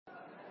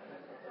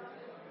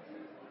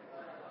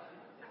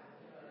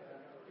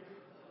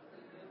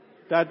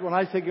That when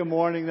I say good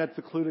morning, that's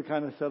the clue to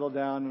kind of settle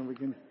down and we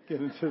can get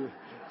into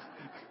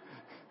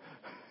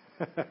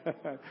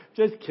the...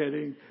 Just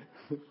kidding.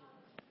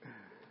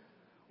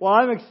 Well,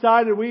 I'm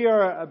excited. We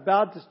are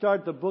about to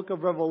start the book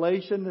of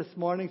Revelation this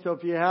morning. So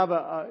if you have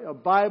a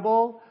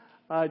Bible,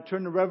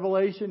 turn to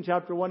Revelation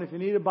chapter 1. If you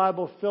need a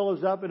Bible, fill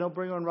us up and don't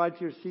bring one right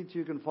to your seat so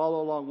you can follow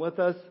along with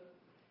us.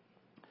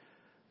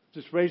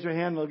 Just raise your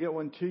hand and we'll get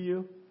one to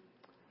you.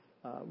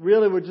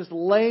 Really, we're just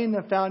laying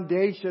the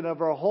foundation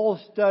of our whole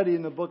study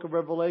in the book of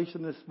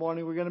Revelation this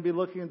morning. We're going to be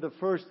looking at the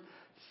first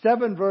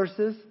 7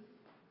 verses. It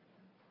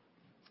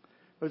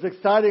was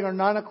exciting. Our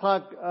 9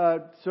 o'clock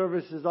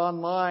service is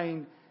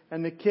online,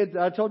 and the kids,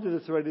 I told you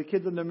this already, the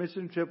kids on their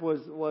mission trip was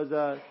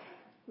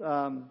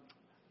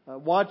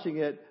watching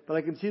it, but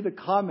I can see the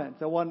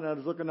comments. I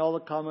was looking at all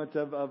the comments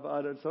of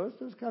others. So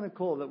it's kind of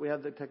cool that we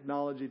have the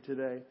technology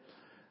today.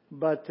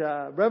 But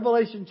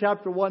Revelation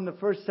chapter 1, the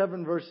first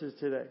 7 verses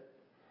today.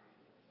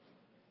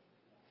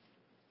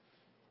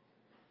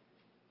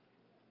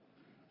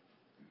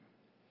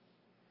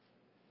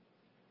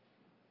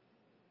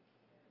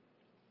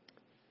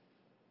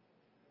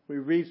 We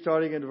read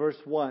starting in verse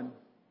 1.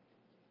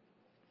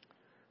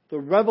 The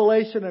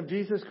revelation of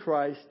Jesus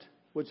Christ,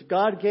 which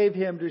God gave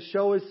Him to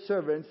show His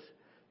servants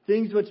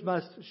things which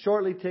must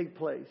shortly take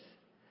place.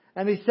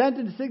 And He sent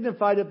and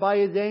signified it by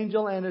His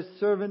angel and His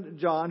servant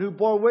John, who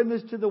bore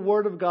witness to the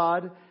Word of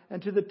God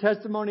and to the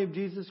testimony of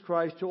Jesus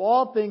Christ, to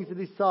all things that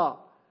he saw.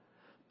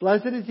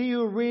 Blessed is he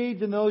who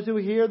reads and those who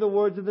hear the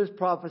words of this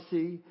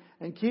prophecy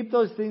and keep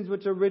those things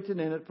which are written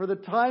in it, for the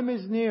time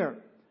is near.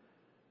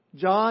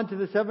 John, to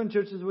the 7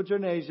 churches which are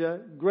in Asia,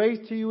 grace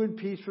to you and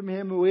peace from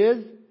Him who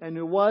is, and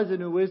who was,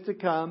 and who is to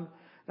come,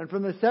 and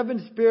from the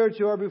 7 spirits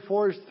who are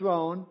before His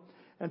throne,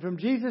 and from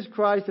Jesus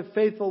Christ, a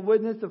faithful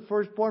witness, the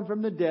firstborn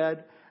from the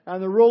dead,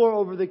 and the ruler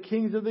over the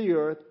kings of the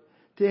earth,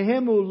 to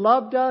Him who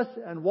loved us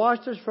and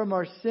washed us from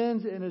our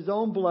sins in His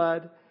own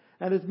blood,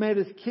 and has made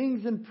us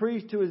kings and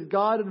priests to His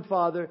God and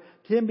Father,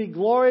 to Him be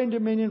glory and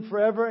dominion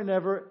forever and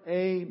ever.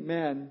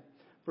 Amen.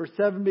 Verse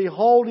 7,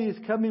 Behold, He is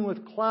coming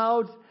with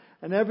clouds,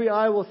 and every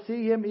eye will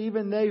see Him,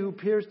 even they who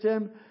pierced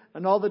Him,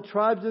 and all the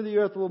tribes of the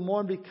earth will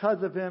mourn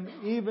because of Him.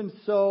 Even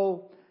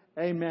so,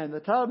 amen.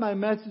 The title of my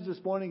message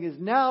this morning is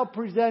Now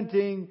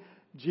Presenting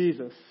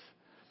Jesus.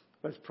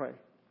 Let's pray.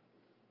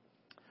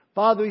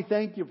 Father, we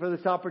thank You for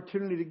this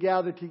opportunity to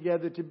gather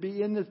together, to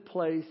be in this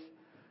place,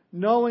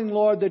 knowing,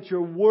 Lord, that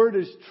Your Word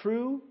is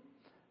true,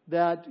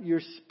 that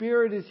Your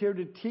Spirit is here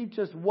to teach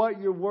us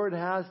what Your Word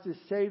has to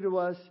say to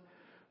us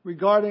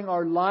regarding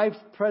our lives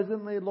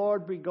presently,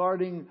 Lord,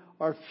 regarding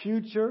our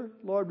future,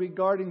 Lord,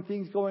 regarding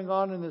things going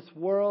on in this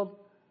world.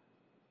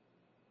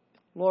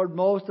 Lord,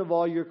 most of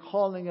all, You're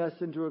calling us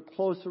into a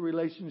closer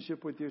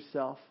relationship with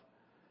Yourself.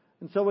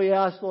 And so we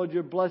ask, Lord,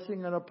 Your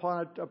blessing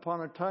upon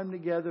our time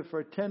together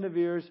for attentive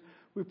ears.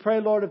 We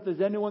pray, Lord, if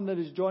there's anyone that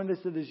has joined us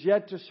that is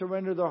yet to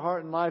surrender their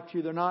heart and life to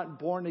You, they're not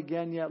born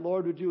again yet,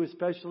 Lord, would You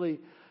especially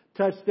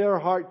touch their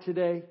heart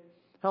today?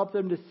 Help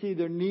them to see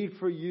their need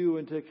for You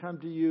and to come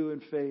to You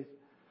in faith.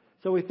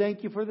 So we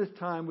thank You for this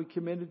time. We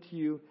commit it to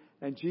You.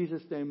 In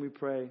Jesus' name we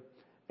pray.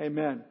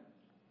 Amen.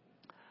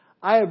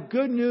 I have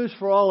good news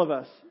for all of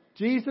us.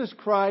 Jesus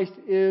Christ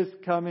is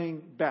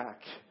coming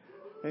back.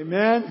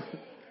 Amen.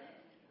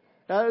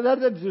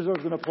 That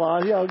deserves an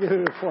applause. Yeah, I'll give it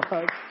an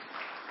applause.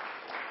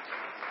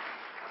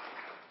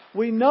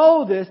 We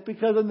know this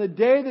because on the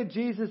day that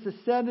Jesus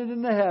ascended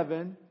into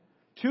heaven,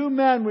 2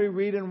 men, we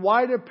read, in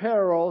white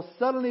apparel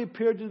suddenly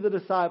appeared to the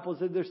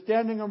disciples as they're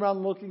standing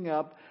around looking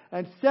up,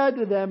 and said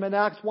to them in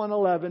Acts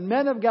 1:11,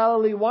 Men of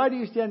Galilee, why do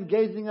you stand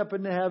gazing up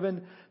into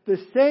heaven? The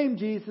same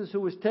Jesus who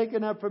was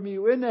taken up from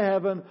you into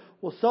heaven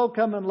will so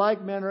come in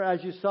like manner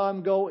as you saw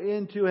Him go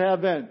into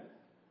heaven.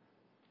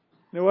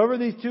 Now, whoever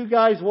these 2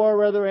 guys were,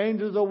 whether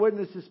angels or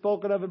witnesses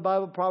spoken of in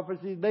Bible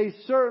prophecy, they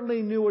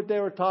certainly knew what they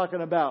were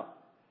talking about.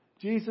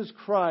 Jesus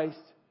Christ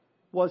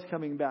was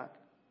coming back.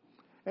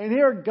 And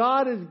here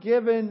God has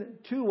given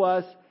to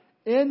us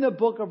in the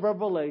book of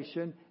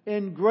Revelation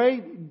in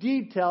great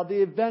detail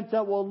the events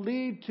that will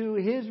lead to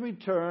His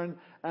return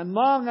and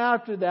long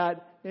after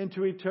that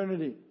into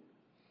eternity.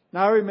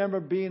 Now I remember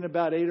being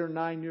about 8 or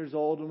 9 years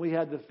old and we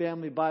had the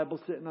family Bible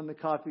sitting on the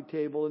coffee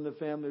table in the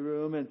family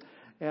room and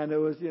it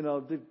was,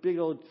 the big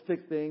old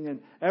thick thing, and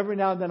every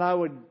now and then I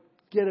would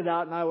get it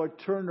out and I would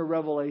turn to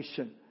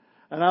Revelation.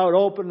 And I would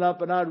open it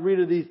up and I'd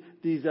read of these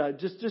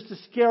just the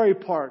scary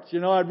parts.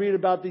 I'd read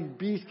about these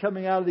beasts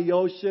coming out of the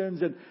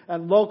oceans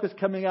and locusts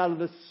coming out of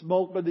the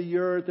smoke of the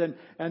earth and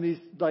these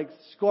like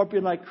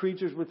scorpion-like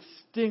creatures with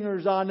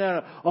stingers on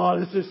there. Oh,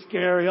 this is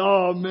scary.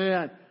 Oh,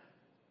 man.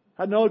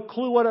 I had no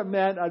clue what it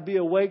meant. I'd be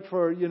awake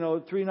for,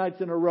 3 nights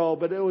in a row,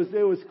 but it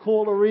was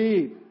cool to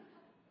read.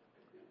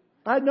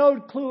 I had no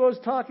clue what I was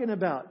talking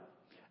about.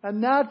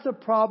 And that's a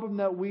problem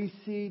that we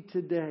see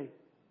today.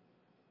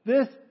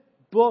 This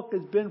book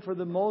has been, for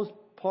the most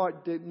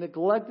part,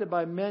 neglected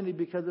by many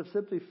because of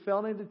simply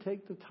failing to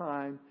take the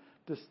time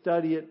to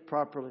study it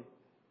properly.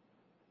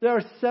 There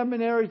are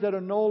seminaries that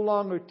are no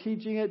longer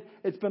teaching it.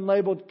 It's been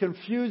labeled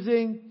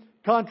confusing,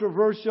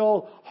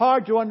 controversial,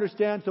 hard to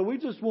understand, so we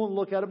just won't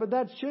look at it. But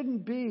that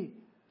shouldn't be.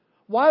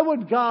 Why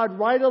would God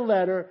write a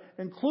letter,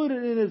 include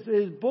it in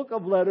his book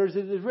of letters,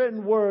 his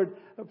written word,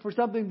 for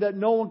something that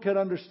no one could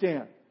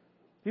understand?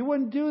 He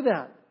wouldn't do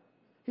that.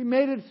 He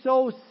made it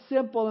so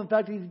simple. In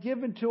fact, He's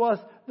given to us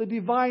the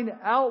divine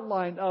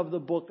outline of the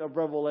book of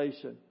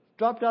Revelation.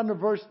 Drop down to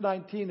verse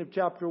 19 of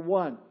chapter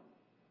 1.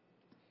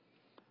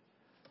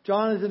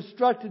 John is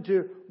instructed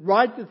to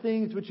write the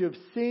things which you have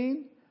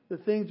seen, the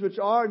things which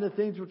are, and the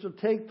things which will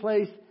take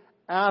place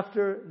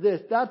after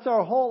this. That's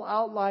our whole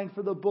outline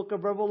for the book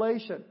of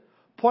Revelation.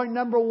 Point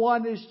number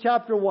 1 is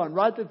chapter 1.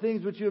 Write the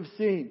things which you have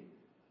seen.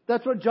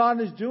 That's what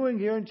John is doing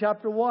here in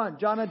chapter 1.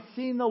 John had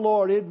seen the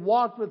Lord. He had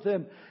walked with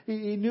Him.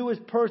 He knew His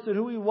person,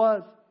 who He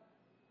was.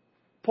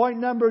 Point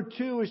number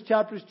 2 is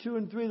chapters 2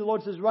 and 3. The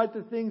Lord says, write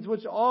the things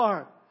which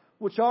are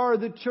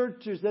the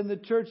churches and the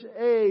church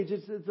age.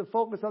 It's a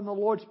focus on the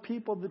Lord's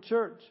people, the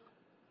church.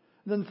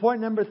 And then point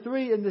number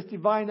 3 in this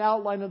divine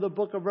outline of the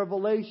book of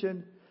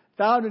Revelation,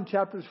 found in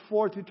chapters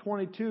 4 through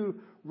 22,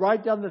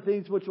 write down the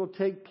things which will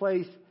take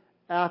place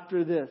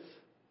after this.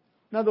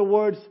 In other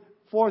words,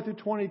 4 through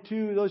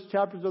 22, those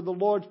chapters are the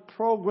Lord's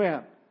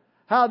program.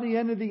 How the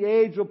end of the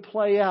age will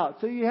play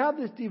out. So you have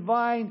this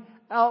divine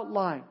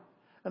outline.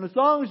 And as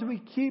long as we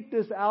keep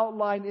this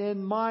outline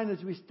in mind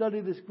as we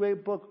study this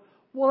great book,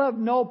 we'll have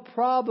no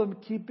problem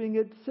keeping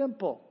it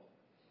simple.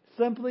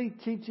 Simply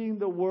teaching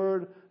the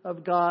Word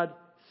of God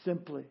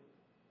simply.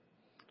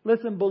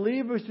 Listen,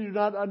 believers who do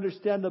not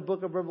understand the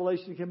book of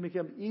Revelation can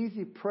become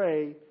easy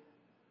prey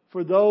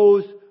for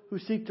those who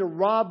seek to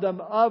rob them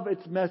of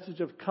its message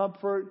of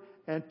comfort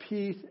and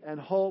peace and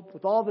hope.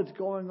 With all that's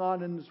going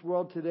on in this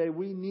world today,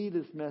 we need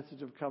this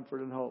message of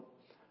comfort and hope.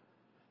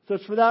 So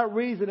it's for that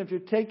reason, if you're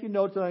taking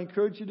notes, and I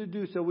encourage you to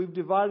do so, we've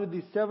divided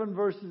these 7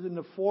 verses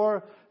into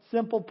 4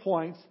 simple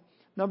points.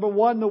 Number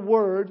 1, the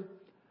Word.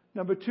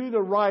 Number 2,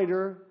 the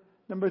writer.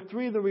 Number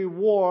 3, the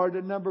reward.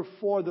 And number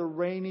 4, the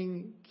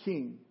reigning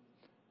King.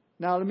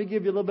 Now, let me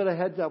give you a little bit of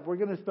heads up. We're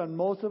going to spend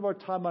most of our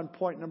time on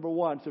point number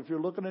 1. So if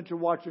you're looking at your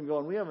watch and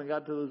going, we haven't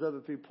got to those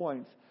other 3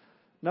 points,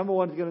 number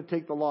 1 is going to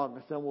take the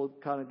longest. Then we'll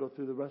kind of go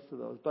through the rest of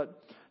those.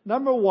 But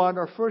number 1,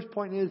 our first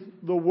point is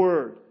the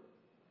Word.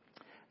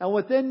 And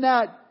within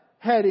that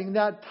heading,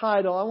 that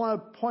title, I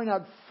want to point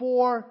out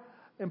 4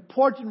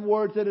 important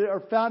words that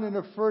are found in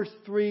the first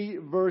 3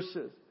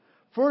 verses.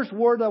 First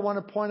word I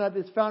want to point out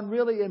is found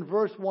really in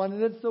verse 1,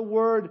 and it's the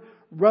word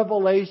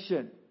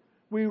revelation.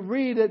 We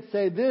read it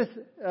say, this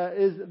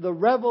is the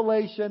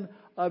revelation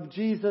of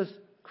Jesus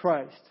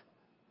Christ.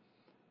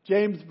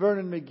 James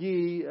Vernon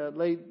McGee, a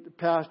late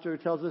pastor,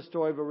 tells a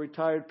story of a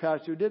retired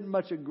pastor who didn't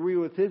much agree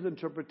with his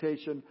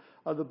interpretation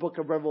of the book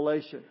of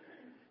Revelation.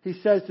 He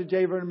says to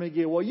J. Vernon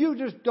McGee, well, you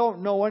just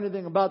don't know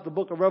anything about the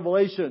book of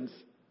Revelations,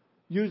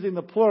 using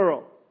the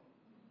plural.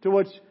 To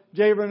which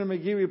J. Vernon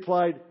McGee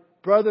replied,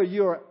 brother,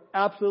 you are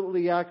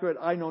absolutely accurate.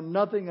 I know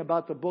nothing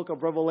about the book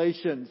of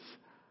Revelations.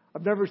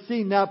 I've never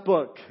seen that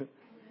book.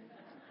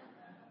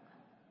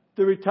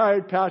 The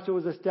retired pastor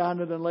was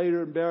astounded and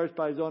later embarrassed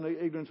by his own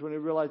ignorance when he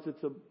realized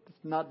it's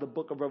not the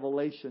book of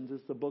Revelations,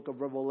 it's the book of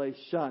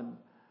Revelation.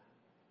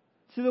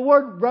 See, the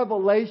word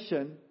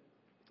revelation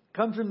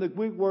comes from the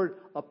Greek word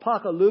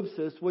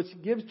apocalypsis, which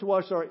gives to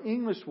us our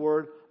English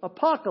word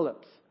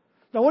apocalypse.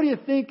 Now, what do you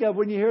think of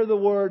when you hear the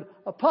word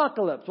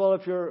apocalypse? Well,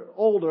 if you're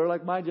older,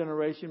 like my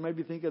generation,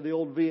 maybe think of the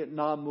old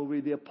Vietnam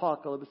movie, The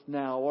Apocalypse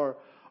Now, or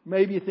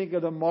maybe you think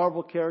of the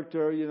Marvel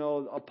character,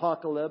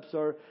 Apocalypse,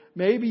 or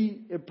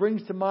maybe it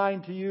brings to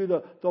mind to you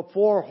the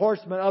 4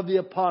 horsemen of the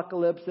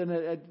apocalypse and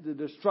the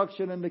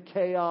destruction and the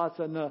chaos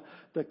and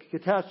the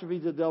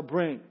catastrophes that they'll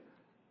bring.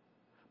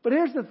 But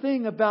here's the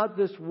thing about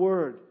this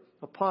word,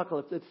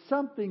 apocalypse. It's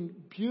something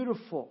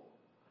beautiful.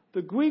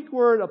 The Greek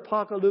word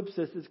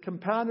apocalypsis is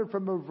compounded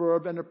from a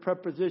verb and a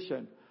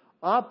preposition.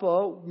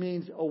 Apo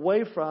means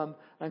away from,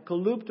 and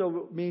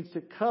kalypto means to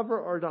cover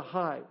or to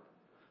hide.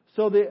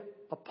 So the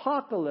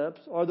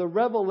apocalypse or the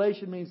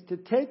revelation means to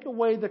take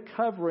away the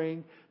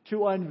covering,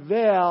 to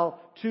unveil,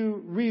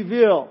 to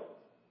reveal.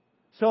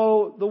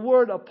 So the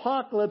word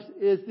apocalypse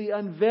is the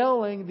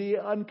unveiling, the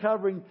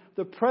uncovering,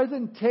 the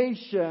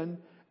presentation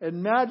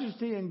and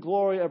majesty and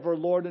glory of our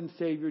Lord and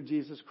Savior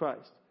Jesus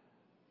Christ.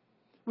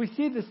 We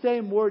see the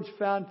same words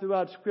found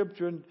throughout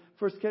Scripture in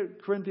 1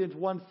 Corinthians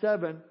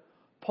 1:7.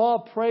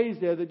 Paul prays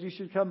there that you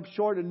should come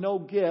short in no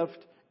gift,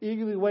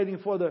 eagerly waiting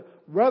for the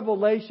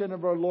revelation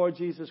of our Lord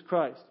Jesus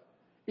Christ.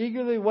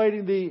 Eagerly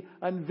waiting the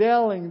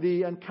unveiling,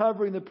 the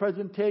uncovering, the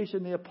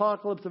presentation, the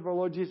apocalypse of our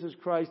Lord Jesus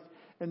Christ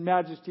in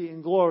majesty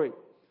and glory.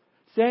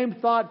 Same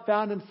thought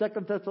found in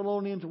 2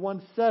 Thessalonians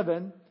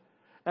 1:7.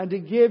 And to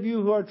give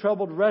you who are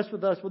troubled rest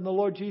with us when the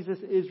Lord Jesus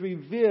is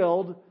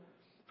revealed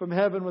from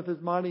heaven with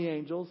His mighty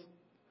angels.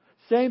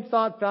 Same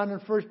thought found in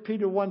 1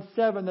 Peter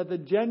 1:7, that the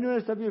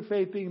genuineness of your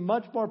faith, being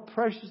much more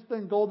precious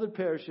than gold that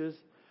perishes,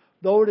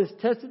 though it is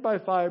tested by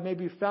fire, may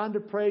be found to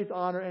praise,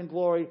 honor, and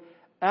glory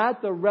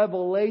at the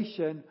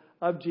revelation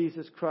of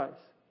Jesus Christ.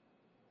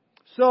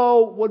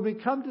 So, when we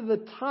come to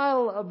the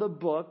title of the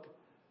book,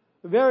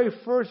 the very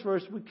first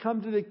verse, we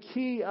come to the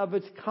key of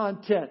its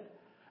content.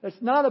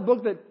 It's not a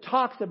book that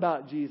talks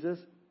about Jesus.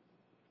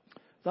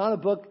 It's not a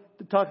book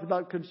that talks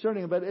about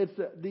concerning him, but it's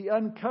the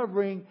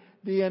uncovering,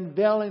 the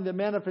unveiling, the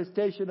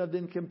manifestation of the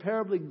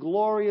incomparably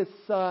glorious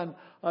Son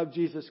of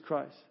Jesus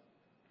Christ.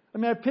 I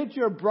mean, I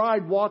picture a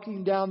bride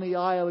walking down the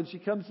aisle, and she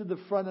comes to the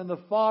front, and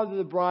the father of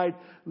the bride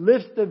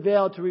lifts the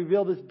veil to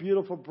reveal this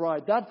beautiful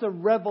bride. That's a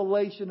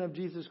revelation of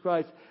Jesus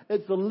Christ.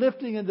 It's the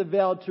lifting of the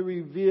veil to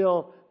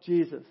reveal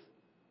Jesus.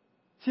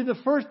 See, the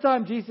first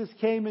time Jesus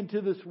came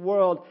into this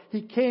world,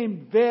 He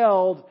came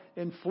veiled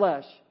in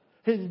flesh.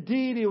 His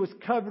deity was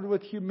covered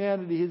with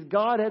humanity. His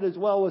Godhead as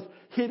well was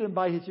hidden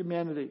by His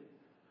humanity.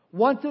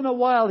 Once in a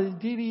while, His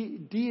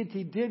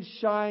deity did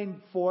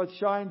shine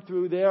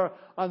through there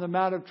on the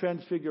Mount of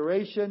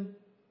Transfiguration,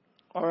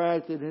 or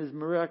as in His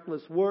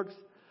miraculous works.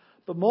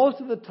 But most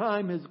of the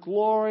time, His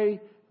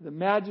glory, the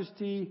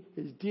majesty,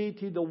 His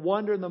deity, the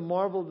wonder and the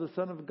marvel of the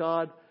Son of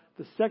God,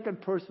 the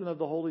second person of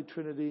the Holy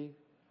Trinity,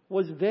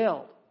 was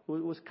veiled,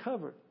 was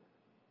covered.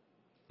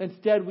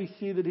 Instead, we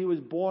see that He was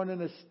born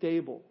in a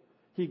stable.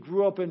 He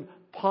grew up in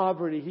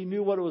poverty. He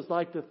knew what it was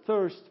like to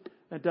thirst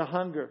and to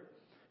hunger.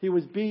 He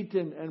was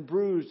beaten and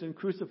bruised and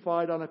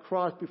crucified on a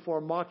cross before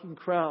a mocking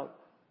crowd.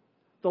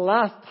 The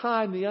last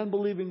time the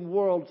unbelieving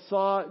world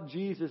saw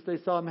Jesus, they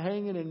saw Him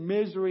hanging in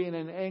misery and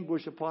in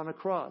anguish upon a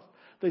cross.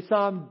 They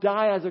saw Him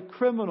die as a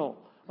criminal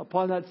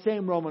upon that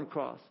same Roman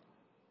cross.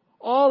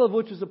 All of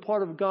which is a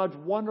part of God's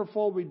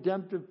wonderful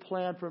redemptive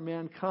plan for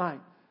mankind.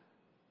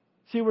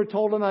 See, we're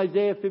told in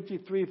Isaiah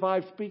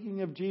 53:5,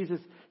 speaking of Jesus,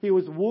 He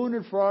was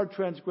wounded for our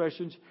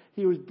transgressions,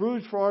 He was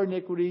bruised for our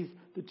iniquities,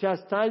 the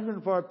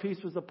chastisement for our peace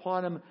was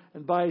upon Him,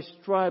 and by His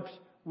stripes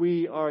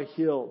we are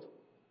healed.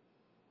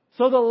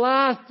 So the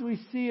last we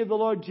see of the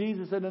Lord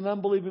Jesus in an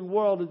unbelieving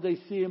world is they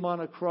see Him on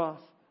a cross.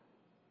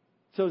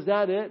 So is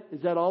that it?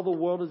 Is that all the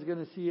world is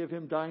going to see of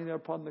Him dying there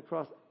upon the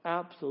cross?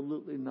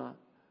 Absolutely not.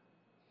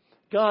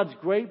 God's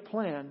great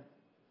plan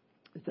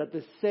is that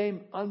the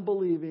same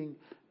unbelieving,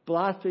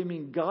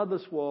 blaspheming,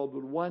 godless world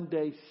would one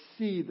day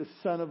see the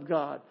Son of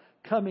God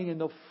coming in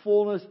the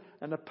fullness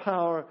and the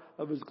power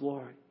of His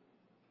glory.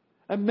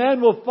 And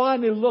men will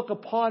finally look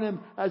upon Him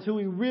as who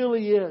He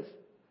really is.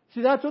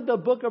 See, that's what the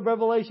book of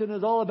Revelation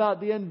is all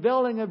about. The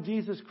unveiling of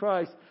Jesus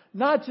Christ.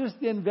 Not just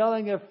the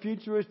unveiling of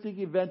futuristic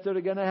events that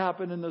are going to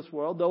happen in this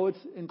world, though it's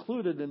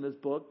included in this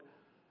book.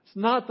 It's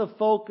not the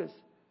focus.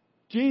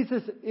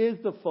 Jesus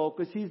is the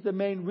focus. He's the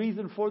main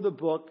reason for the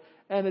book.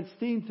 And it's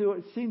seen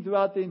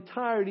throughout the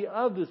entirety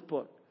of this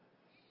book.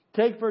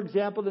 Take, for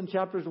example, in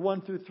chapters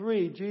 1 through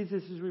 3,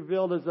 Jesus is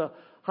revealed as a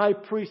high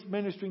priest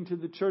ministering to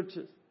the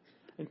churches.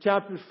 In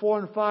chapters 4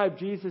 and 5,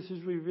 Jesus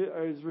is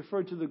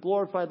referred to the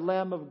glorified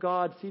Lamb of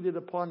God seated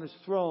upon His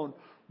throne,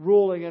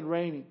 ruling and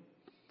reigning.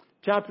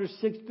 Chapters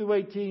 6 through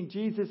 18,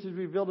 Jesus is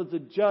revealed as the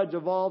judge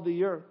of all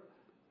the earth.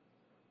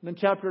 And in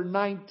chapter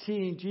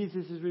 19,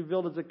 Jesus is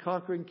revealed as the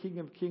conquering King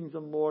of kings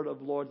and Lord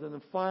of lords. And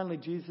then finally,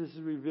 Jesus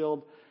is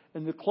revealed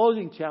in the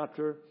closing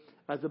chapter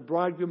as a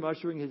bridegroom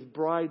ushering His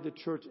bride, the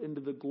church, into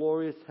the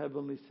glorious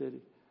heavenly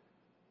city.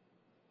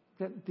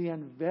 The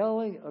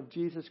unveiling of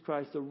Jesus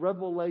Christ, the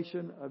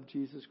revelation of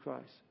Jesus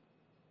Christ.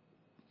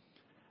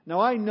 Now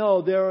I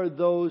know there are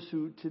those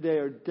who today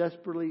are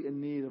desperately in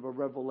need of a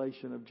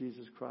revelation of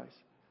Jesus Christ.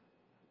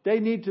 They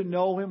need to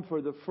know Him for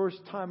the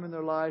first time in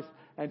their lives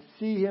and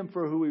see Him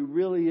for who He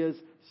really is,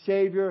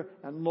 Savior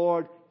and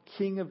Lord,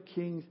 King of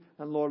kings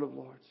and Lord of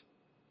lords.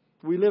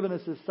 We live in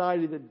a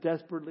society that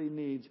desperately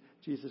needs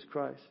Jesus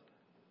Christ.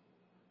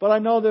 But I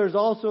know there's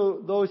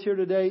also those here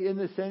today in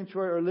the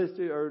sanctuary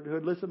or who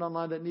listen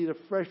online that need a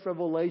fresh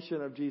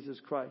revelation of Jesus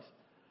Christ.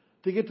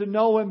 To get to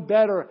know Him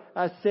better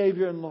as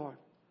Savior and Lord.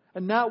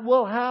 And that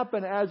will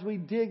happen as we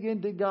dig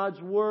into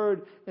God's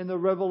Word in the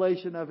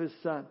revelation of His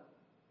Son.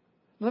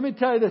 Let me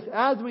tell you this,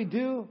 as we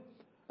do,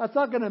 that's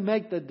not going to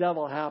make the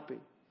devil happy,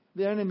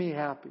 the enemy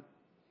happy.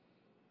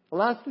 The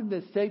last thing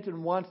that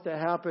Satan wants to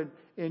happen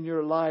in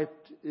your life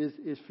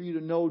is for you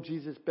to know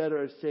Jesus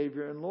better as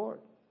Savior and Lord.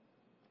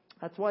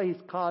 That's why he's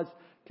caused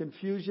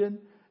confusion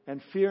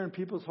and fear in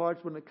people's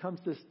hearts when it comes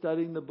to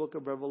studying the book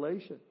of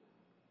Revelation.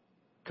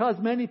 Caused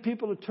many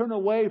people to turn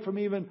away from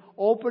even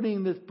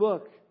opening this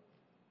book.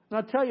 And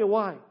I'll tell you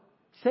why.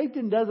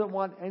 Satan doesn't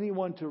want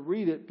anyone to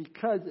read it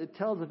because it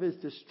tells of his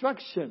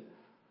destruction,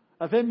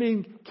 of him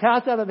being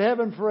cast out of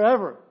heaven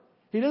forever.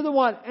 He doesn't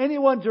want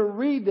anyone to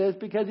read this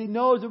because he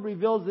knows it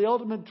reveals the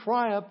ultimate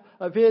triumph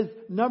of his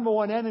number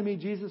one enemy,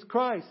 Jesus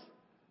Christ.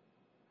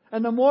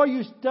 And the more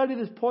you study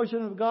this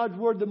portion of God's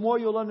Word, the more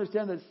you'll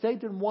understand that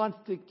Satan wants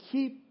to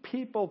keep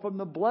people from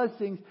the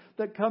blessings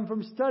that come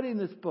from studying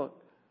this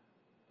book.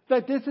 In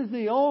fact, this is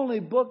the only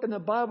book in the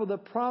Bible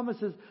that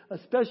promises a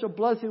special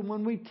blessing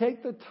when we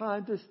take the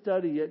time to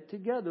study it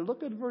together.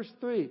 Look at verse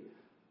 3.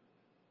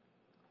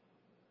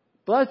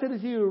 Blessed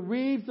is he who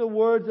reads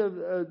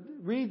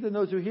and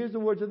those who hear the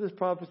words of this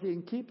prophecy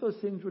and keep those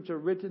things which are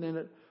written in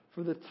it,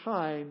 for the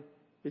time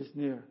is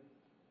near.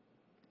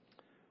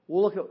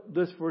 We'll look at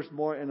this verse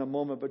more in a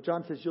moment, but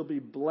John says you'll be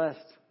blessed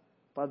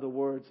by the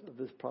words of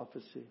this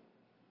prophecy.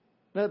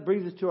 That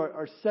brings us to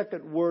our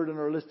second word in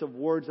our list of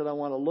words that I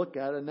want to look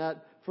at. And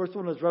that first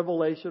one is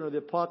revelation or the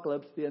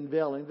apocalypse, the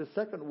unveiling. The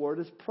second word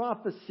is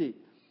prophecy.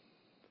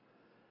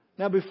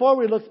 Now, before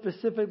we look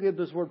specifically at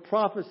this word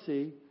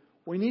prophecy,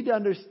 we need to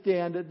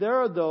understand that there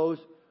are those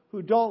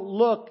who don't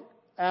look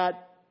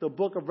at the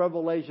book of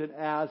Revelation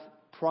as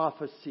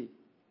prophecy.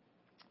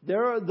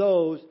 There are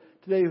those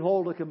today who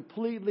hold a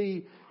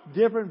completely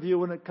different view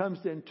when it comes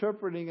to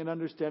interpreting and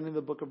understanding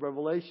the book of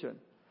Revelation.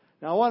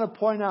 Now, I want to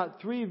point out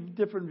three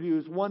different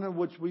views, one of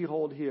which we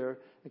hold here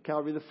at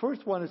Calvary. The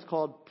first one is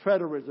called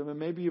preterism, and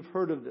maybe you've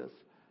heard of this.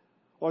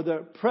 Or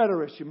the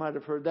preterists, you might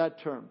have heard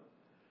that term.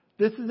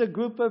 This is a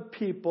group of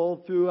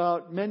people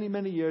throughout many,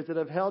 many years that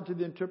have held to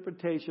the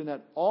interpretation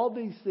that all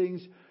these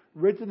things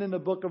written in the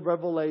book of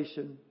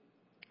Revelation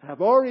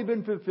have already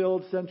been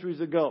fulfilled centuries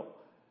ago.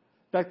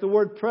 In fact, the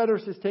word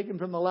preterist is taken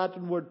from the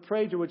Latin word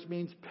praeter, which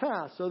means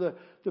past. So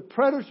the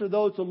preterists are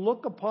those who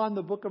look upon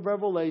the book of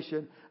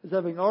Revelation as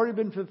having already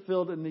been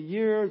fulfilled in the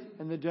years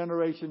and the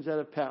generations that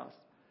have passed.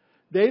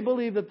 They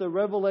believe that the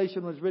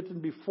Revelation was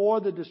written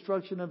before the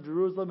destruction of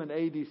Jerusalem in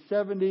AD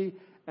 70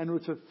 and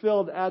was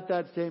fulfilled at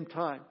that same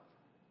time.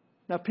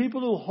 Now,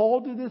 people who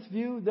hold to this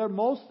view, they're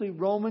mostly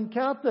Roman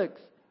Catholics.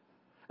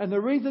 And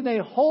the reason they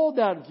hold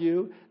that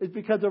view is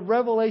because of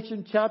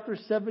Revelation chapter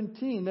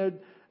 17.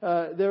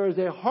 There is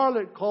a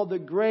harlot called the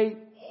Great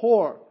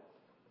Whore.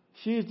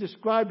 She is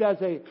described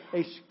as a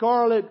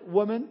scarlet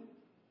woman.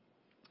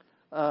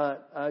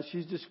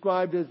 She's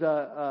described as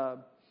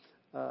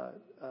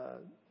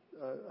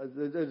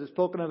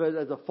spoken of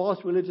as a false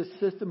religious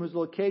system whose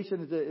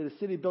location is a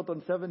city built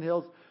on 7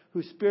 hills,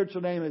 whose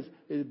spiritual name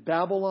is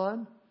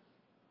Babylon.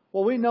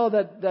 Well, we know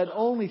that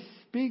only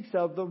speaks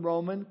of the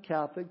Roman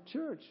Catholic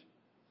Church.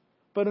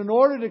 But in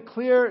order to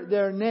clear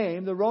their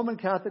name, the Roman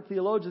Catholic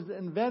theologians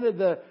invented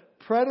the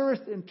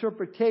preterist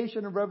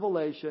interpretation of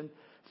Revelation,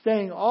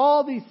 saying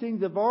all these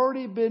things have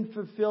already been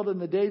fulfilled in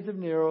the days of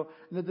Nero,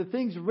 and that the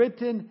things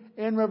written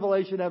in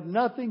Revelation have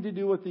nothing to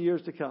do with the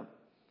years to come.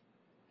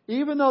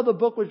 Even though the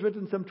book was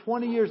written some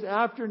 20 years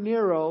after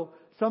Nero,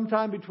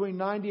 sometime between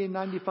 90 and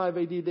 95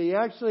 AD, they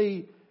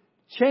actually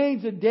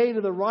changed the date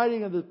of the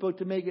writing of this book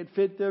to make it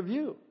fit their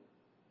view.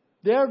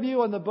 Their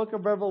view on the book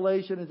of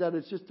Revelation is that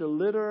it's just a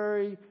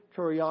literary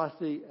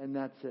curiosity, and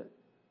that's it.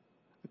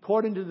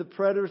 According to the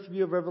preterist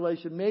view of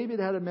Revelation, maybe it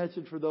had a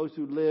message for those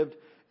who lived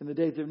in the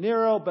days of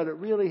Nero, but it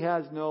really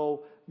has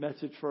no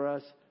message for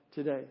us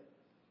today.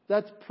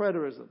 That's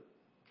preterism.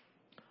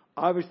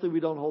 Obviously, we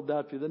don't hold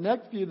that view. The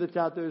next view that's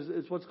out there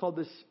is what's called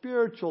the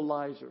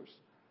spiritualizers.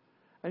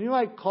 And you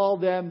might call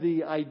them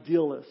the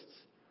idealists.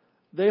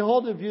 They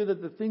hold a view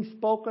that the things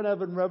spoken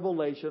of in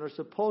Revelation are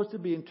supposed to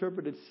be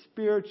interpreted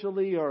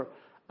spiritually or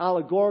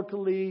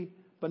allegorically,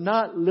 but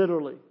not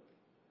literally.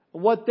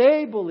 What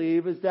they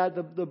believe is that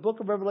the book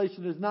of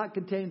Revelation does not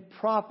contain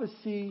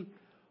prophecy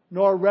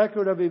nor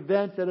record of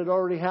events that had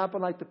already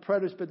happened like the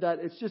preterists, but that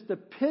it's just a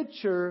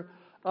picture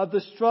of the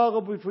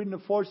struggle between the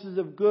forces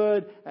of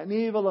good and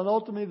evil, and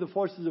ultimately the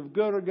forces of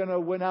good are going to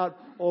win out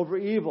over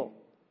evil.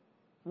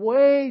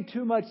 Way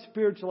too much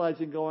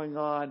spiritualizing going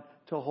on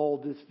to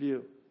hold this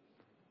view.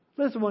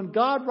 Listen, when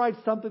God writes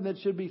something that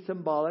should be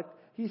symbolic,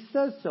 He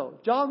says so.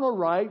 John will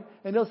write,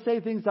 and he'll say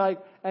things like,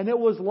 and it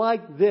was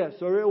like this,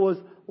 or it was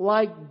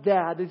like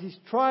that, as he's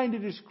trying to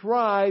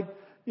describe,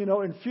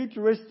 in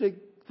futuristic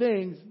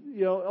things,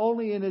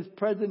 only in his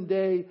present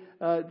day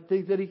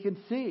things that he can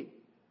see.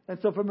 And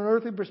so from an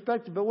earthly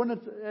perspective, but when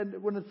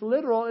it's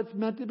literal, it's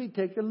meant to be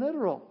taken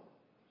literal.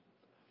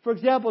 For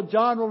example,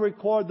 John will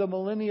record the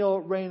millennial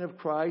reign of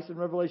Christ in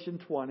Revelation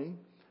 20.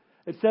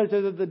 It says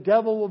that the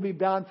devil will be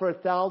bound for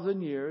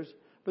 1,000 years.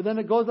 But then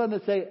it goes on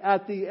to say,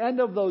 at the end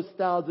of those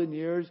 1,000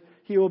 years,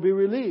 he will be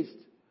released.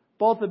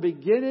 Both a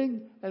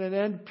beginning and an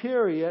end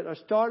period, a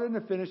start and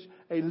a finish,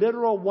 a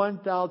literal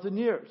 1,000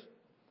 years.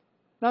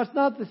 Now, it's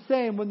not the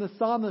same when the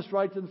psalmist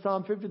writes in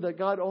Psalm 50 that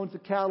God owns the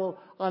cattle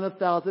on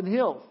 1,000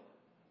 hills.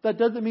 That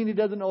doesn't mean He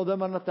doesn't own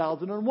them on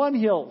 1,001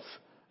 hills.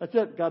 That's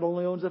it. God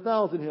only owns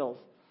 1,000 hills.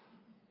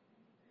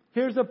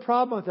 Here's the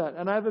problem with that,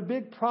 and I have a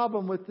big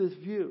problem with this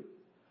view.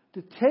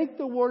 To take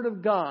the Word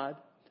of God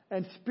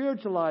and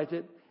spiritualize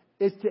it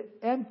is to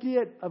empty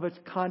it of its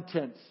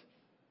contents.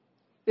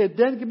 It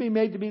then can be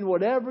made to mean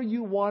whatever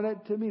you want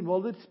it to mean.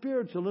 Well, it's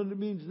spiritual and it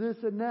means this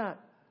and that.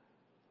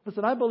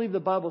 Listen, I believe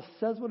the Bible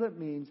says what it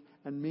means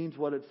and means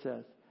what it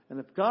says. And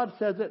if God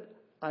says it,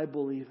 I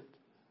believe it.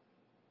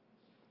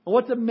 And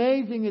what's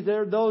amazing is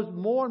there are those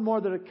more and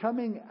more that are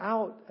coming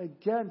out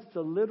against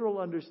the literal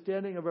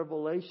understanding of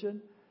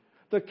Revelation.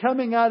 They're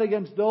coming out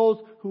against those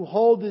who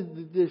hold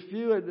this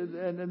view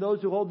and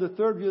those who hold the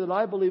third view that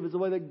I believe is the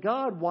way that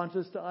God wants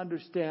us to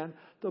understand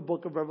the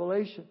book of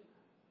Revelation.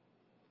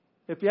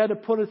 If you had to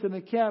put us in a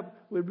camp,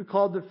 we'd be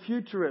called the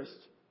futurists.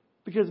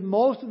 Because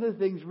most of the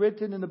things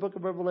written in the book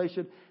of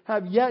Revelation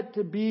have yet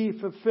to be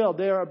fulfilled.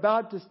 They are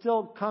about to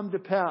still come to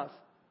pass.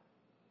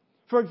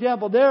 For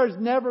example, there has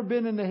never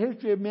been in the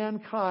history of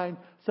mankind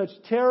such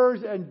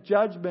terrors and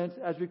judgments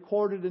as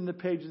recorded in the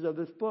pages of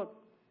this book.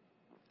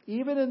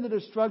 Even in the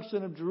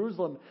destruction of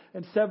Jerusalem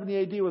in 70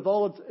 AD with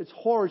all its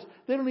horrors,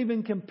 they don't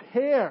even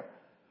compare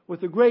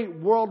with the great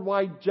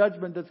worldwide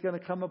judgment that's going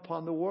to come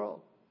upon the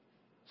world.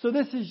 So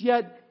this is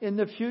yet in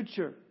the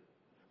future.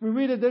 We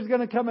read that there's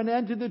going to come an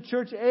end to the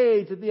church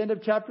age at the end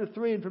of chapter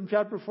 3. And from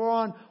chapter 4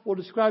 on, we'll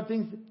describe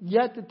things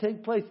yet to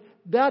take place.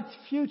 That's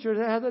future.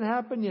 It hasn't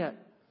happened yet.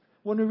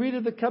 When we read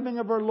of the coming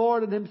of our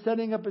Lord and Him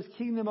setting up His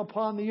kingdom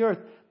upon the earth,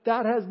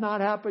 that has not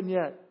happened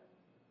yet.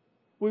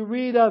 We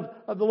read of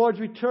the Lord's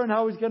return,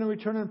 how He's going to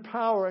return in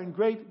power and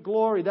great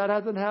glory. That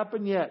hasn't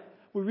happened yet.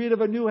 We read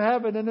of a new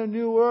heaven and a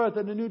new earth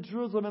and a new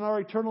Jerusalem and our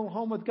eternal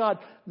home with God.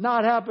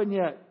 Not happened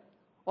yet.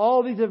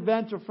 All these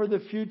events are for the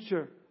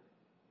future.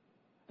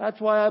 That's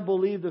why I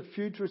believe the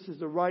futurist is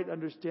the right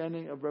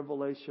understanding of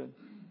Revelation.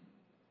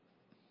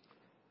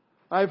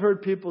 I've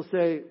heard people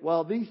say,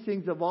 well, these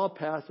things have all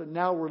passed and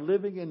now we're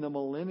living in the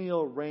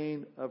millennial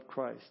reign of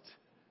Christ.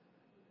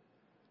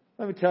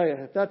 Let me tell you,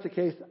 if that's the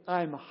case,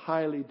 I'm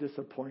highly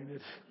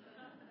disappointed.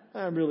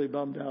 I'm really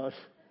bummed out.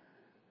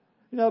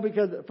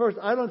 Because first,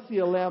 I don't see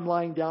a lamb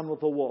lying down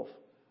with a wolf.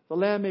 The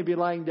lamb may be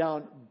lying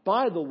down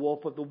by the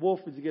wolf, but the wolf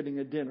is getting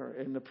a dinner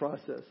in the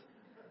process.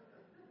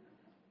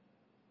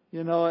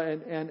 And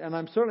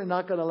I'm certainly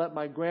not going to let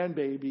my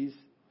grandbabies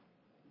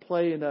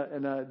play in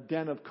a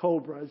den of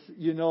cobras,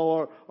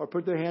 or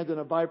put their hands in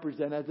a viper's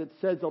den, as it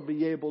says they'll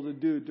be able to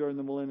do during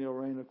the millennial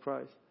reign of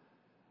Christ.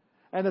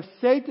 And if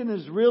Satan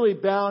is really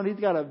bound, he's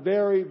got a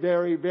very,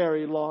 very,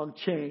 very long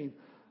chain.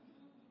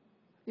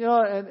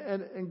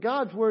 And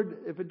God's Word,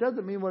 if it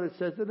doesn't mean what it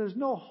says, then there's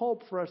no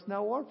hope for us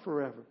now or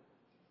forever.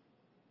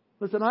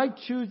 Listen, I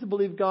choose to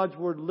believe God's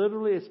Word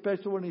literally,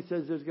 especially when He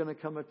says there's going to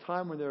come a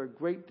time when there are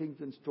great things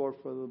in store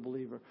for the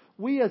believer.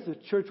 We as a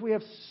church, we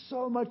have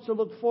so much to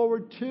look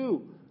forward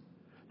to.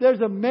 There's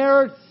a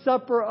marriage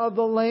supper of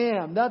the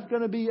Lamb. That's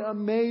going to be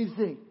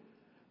amazing.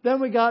 Then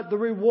we got the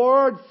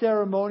reward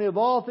ceremony of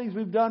all things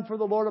we've done for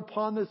the Lord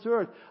upon this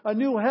earth. A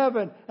new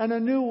heaven and a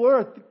new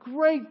earth.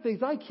 Great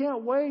things. I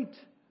can't wait.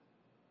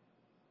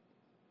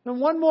 And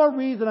one more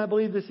reason I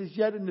believe this is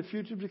yet in the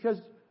future,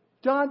 because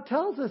John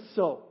tells us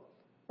so.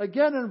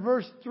 Again in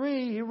verse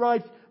 3, he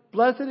writes,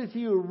 "Blessed is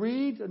he who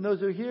reads and those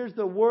who hears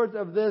the words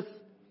of this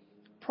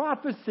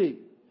prophecy."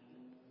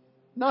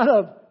 Not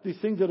of these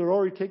things that are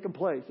already taken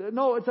place.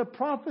 No, it's a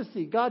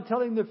prophecy. God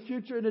telling the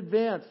future in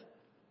advance.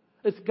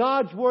 It's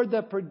God's Word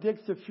that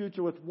predicts the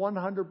future with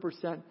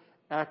 100%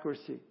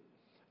 accuracy.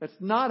 It's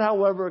not,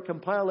 however, a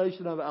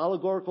compilation of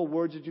allegorical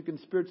words that you can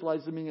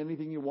spiritualize to mean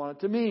anything you want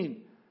it to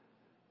mean.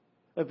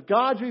 If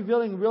God's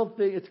revealing real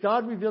things, it's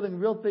God revealing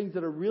real things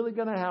that are really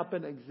going to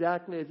happen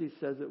exactly as He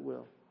says it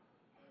will.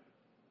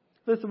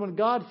 Listen, when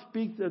God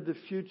speaks of the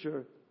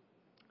future,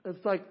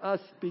 it's like us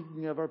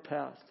speaking of our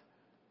past.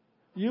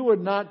 You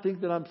would not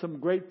think that I'm some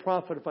great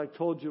prophet if I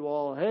told you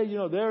all, hey,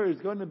 there is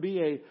going to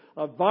be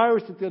a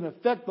virus that's going to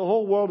affect the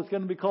whole world. It's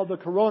going to be called the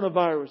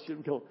coronavirus.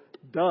 You'd go,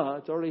 duh,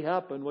 it's already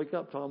happened. Wake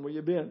up, Tom, where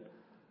you been?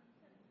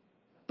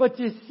 But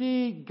you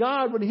see,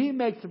 God, when He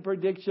makes a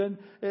prediction,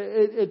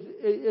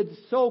 it's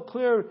so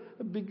clear,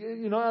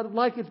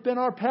 like it's been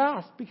our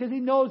past, because He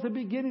knows the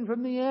beginning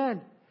from the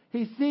end.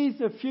 He sees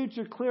the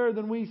future clearer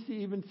than we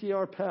even see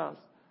our past.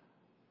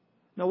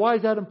 Now, why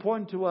is that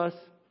important to us?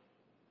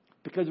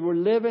 Because we're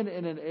living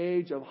in an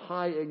age of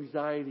high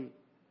anxiety.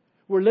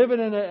 We're living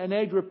in an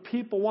age where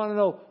people want to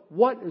know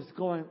what is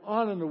going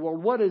on in the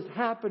world, what is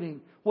happening,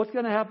 what's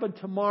going to happen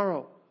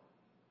tomorrow.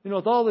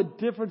 With all the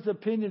different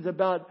opinions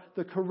about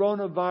the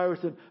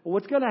coronavirus and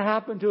what's going to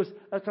happen to us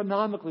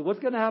economically, what's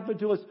going to happen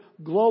to us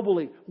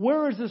globally.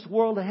 Where is this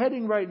world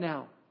heading right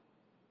now?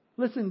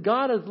 Listen,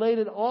 God has laid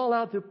it all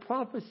out through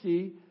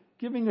prophecy,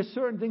 giving us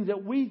certain things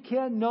that we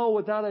can know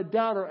without a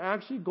doubt are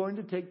actually going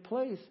to take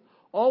place.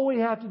 All we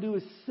have to do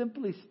is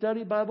simply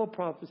study Bible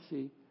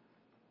prophecy,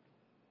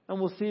 and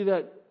we'll see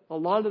that a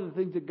lot of the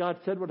things that God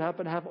said would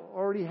happen have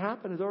already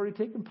happened, has already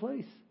taken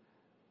place.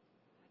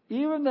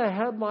 Even the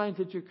headlines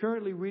that you're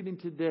currently reading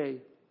today,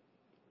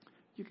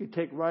 you can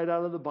take right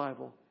out of the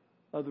Bible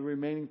of the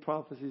remaining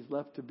prophecies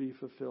left to be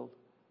fulfilled.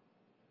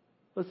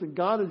 Listen,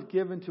 God has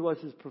given to us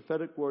His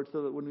prophetic word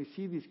so that when we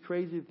see these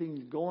crazy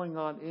things going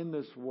on in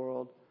this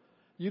world,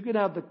 you can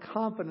have the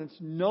confidence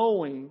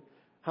knowing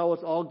how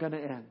it's all going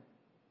to end.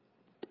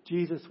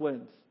 Jesus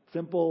wins.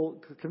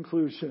 Simple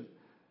conclusion.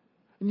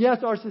 And yes,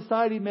 our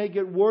society may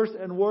get worse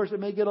and worse. It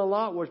may get a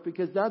lot worse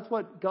because that's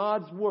what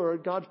God's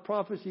Word, God's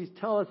prophecies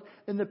tell us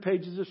in the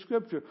pages of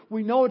Scripture.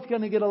 We know it's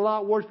going to get a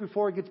lot worse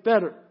before it gets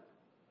better.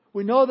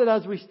 We know that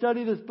as we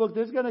study this book,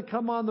 there's going to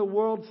come on the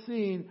world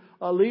scene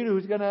a leader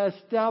who's going to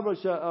establish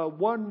a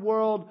one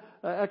world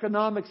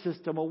economic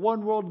system, a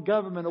one world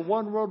government, a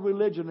one world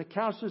religion, a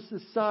cashless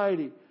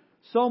society,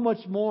 so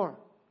much more.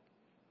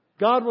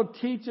 God will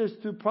teach us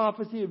through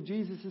prophecy of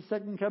Jesus'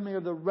 second coming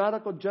of the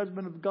radical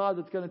judgment of God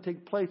that's going to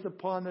take place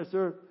upon this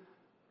earth.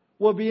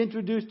 We'll be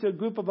introduced to a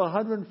group of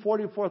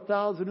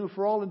 144,000 who,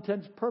 for all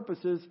intents and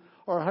purposes,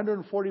 are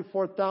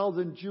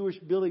 144,000 Jewish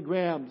Billy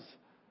Grahams.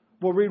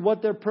 We'll read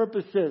what their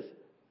purpose is.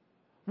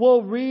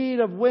 We'll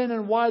read of when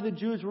and why the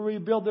Jews will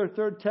rebuild their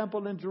third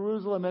temple in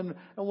Jerusalem. And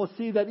we'll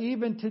see that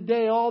even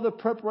today, all the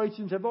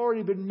preparations have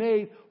already been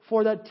made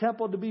for that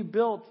temple to be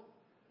built.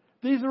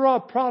 These are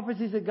all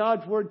prophecies that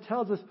God's Word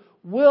tells us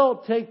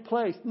will take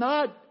place.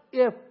 Not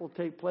if will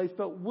take place,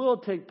 but will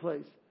take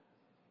place.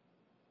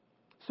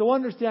 So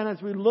understand,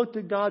 as we look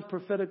to God's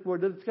prophetic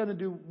Word, that it's going to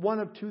do one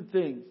of two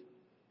things.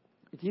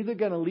 It's either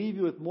going to leave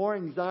you with more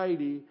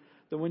anxiety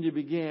than when you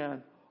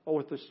began, or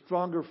with a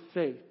stronger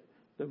faith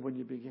than when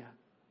you began.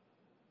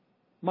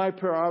 My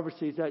prayer,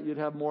 obviously, is that you'd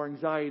have more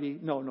anxiety.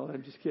 No,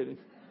 I'm just kidding.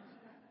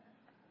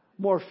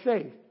 More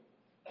faith.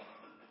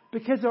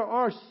 Because there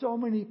are so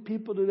many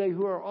people today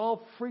who are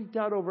all freaked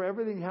out over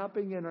everything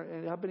happening in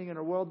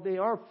our world. They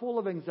are full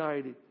of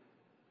anxiety.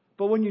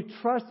 But when you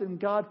trust in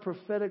God's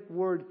prophetic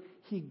Word,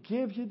 He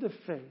gives you the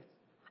faith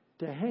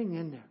to hang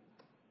in there,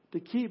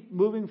 to keep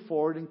moving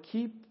forward and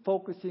keep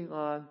focusing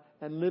on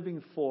and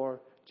living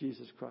for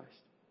Jesus Christ.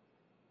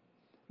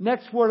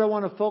 Next word I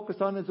want to focus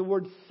on is the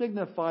word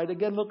signified.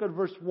 Again, look at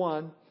verse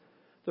 1.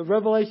 The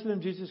revelation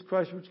of Jesus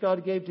Christ, which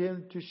God gave to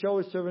Him to show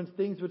His servants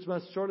things which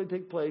must shortly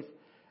take place.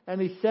 And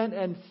He sent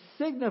and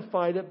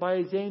signified it by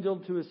His angel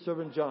to His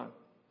servant John.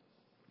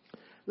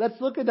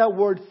 Let's look at that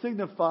word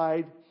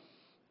signified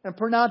and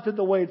pronounce it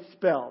the way it's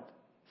spelled.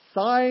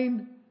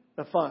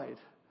 Signified.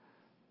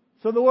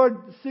 So the word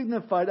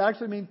signified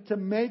actually means to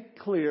make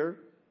clear,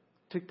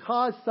 to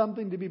cause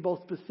something to be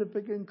both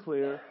specific and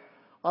clear.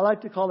 I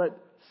like to call it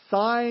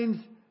signs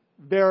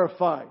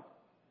verified.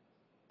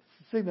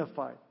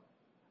 Signified.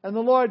 And the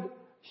Lord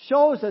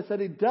shows us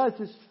that He does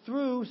this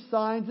through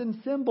signs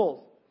and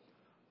symbols.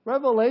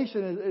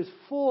 Revelation is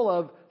full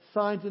of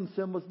signs and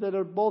symbols that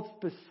are both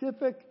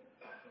specific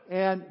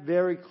and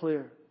very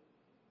clear.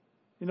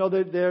 You know,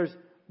 there's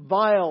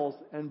vials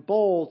and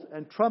bowls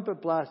and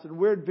trumpet blasts and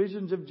weird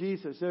visions of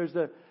Jesus. There's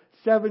the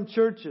 7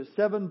 churches,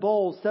 7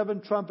 bowls,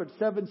 7 trumpets,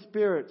 7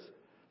 spirits,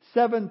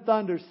 7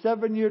 thunders,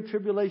 7-year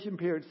tribulation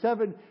period,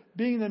 7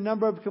 being the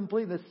number of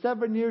completeness,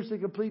 7 years to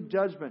complete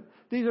judgment.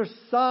 These are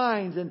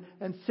signs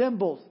and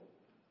symbols.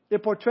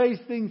 It portrays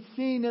things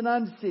seen and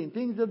unseen,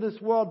 things of this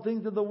world,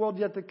 things of the world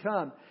yet to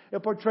come.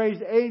 It portrays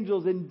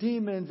angels and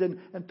demons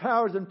and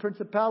powers and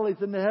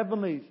principalities in the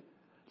heavenlies.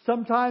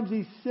 Sometimes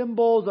these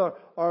symbols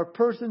are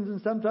persons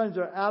and sometimes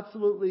they're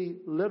absolutely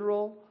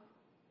literal.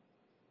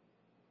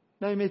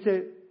 Now you may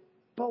say,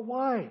 but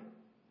why?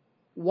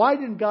 Why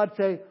didn't God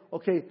say,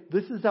 okay,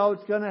 this is how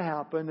it's going to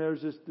happen.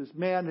 There's this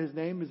man, his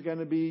name is going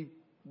to be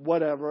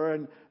whatever,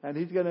 and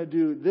he's going to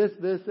do this,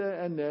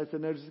 and this,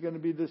 and there's going to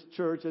be this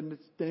church, and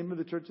the name of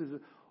the church is...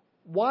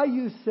 Why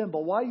use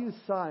symbol? Why use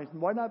signs?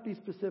 And why not be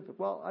specific?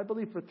 Well, I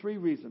believe for 3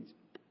 reasons.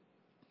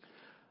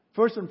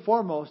 First and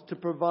foremost, to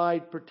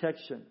provide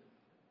protection.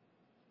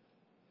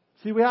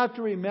 See, we have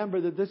to remember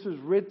that this was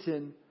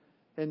written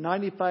in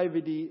 95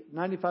 AD,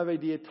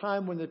 a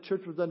time when the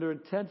church was under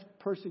intense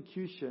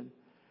persecution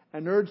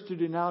and urged to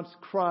denounce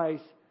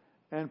Christ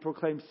and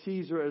proclaim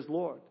Caesar as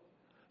Lord.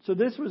 So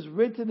this was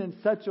written in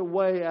such a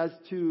way as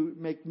to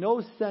make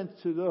no sense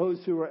to those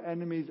who were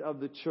enemies of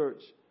the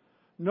church.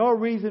 No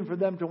reason for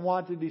them to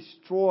want to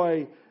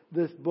destroy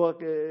this book,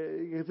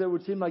 because it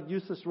would seem like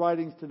useless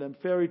writings to them,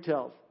 fairy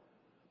tales.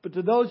 But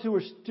to those who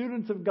were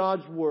students of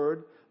God's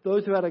Word,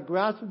 those who had a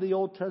grasp of the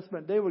Old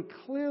Testament, they would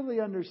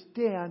clearly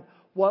understand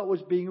what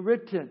was being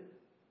written.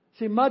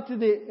 See, much of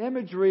the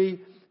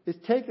imagery is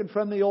taken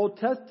from the Old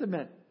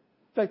Testament.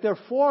 In fact, there are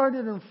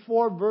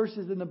 404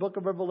 verses in the book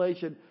of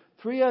Revelation.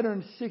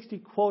 360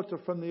 quotes are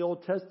from the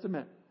Old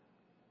Testament.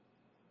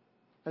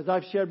 As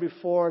I've shared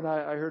before, and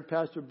I heard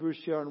Pastor Bruce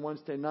share on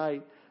Wednesday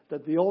night,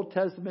 that the Old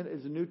Testament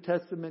is the New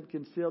Testament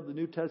concealed. The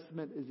New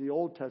Testament is the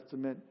Old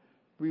Testament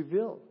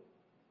revealed.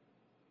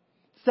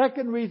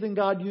 Second reason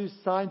God used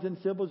signs and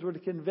symbols were to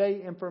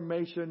convey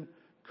information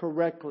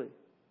correctly.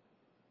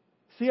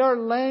 See, our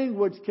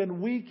language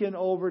can weaken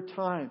over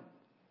time.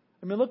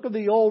 I mean, look at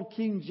the old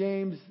King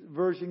James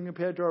Version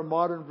compared to our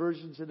modern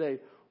version today.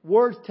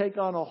 Words take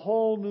on a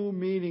whole new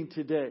meaning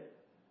today.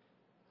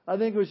 I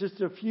think it was just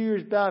a few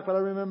years back, but I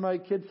remember my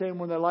kids saying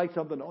when they like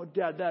something, "Oh,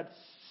 Dad, that's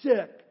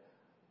sick."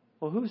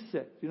 Well, who's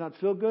sick? Do you not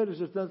feel good? Is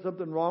there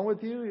something wrong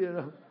with you? You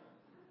know?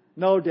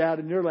 No, Dad,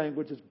 in your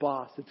language, it's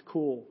boss. It's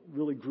cool.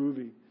 Really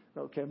groovy.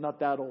 Okay, I'm not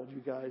that old,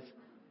 you guys.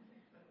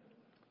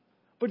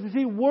 But you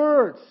see,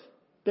 words,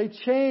 they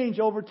change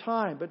over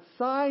time. But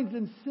signs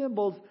and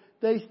symbols,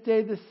 they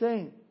stay the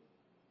same.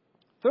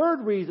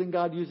 Third reason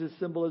God uses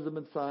symbolism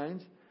and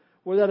signs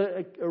was that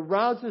it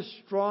arouses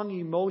strong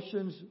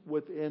emotions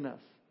within us.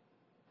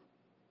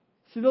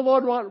 See, the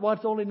Lord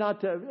wants only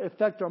not to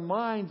affect our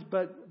minds,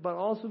 but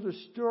also to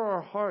stir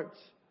our hearts.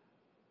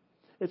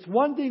 It's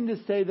one thing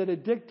to say that a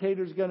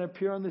dictator is going to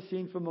appear on the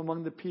scene from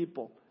among the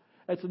people.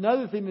 It's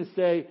another thing to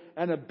say,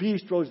 and a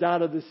beast rose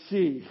out of the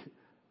sea.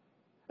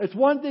 It's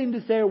one thing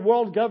to say a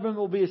world government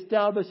will be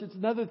established. It's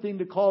another thing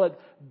to call it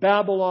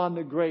Babylon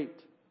the Great.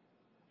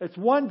 It's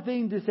one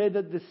thing to say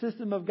that the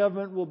system of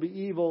government will be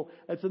evil.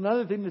 It's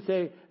another thing to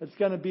say it's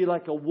going to be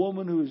like a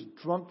woman who is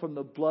drunk from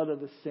the blood of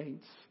the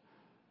saints.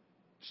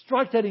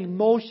 Strike that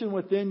emotion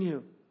within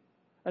you.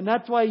 And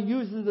that's why He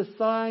uses the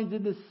signs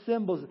and the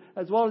symbols,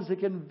 as well as to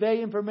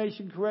convey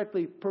information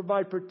correctly,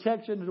 provide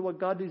protection to what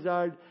God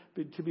desired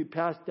to be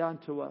passed down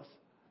to us.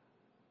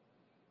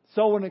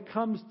 So when it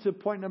comes to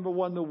point number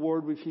 1, the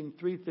Word, we've seen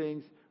 3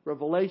 things: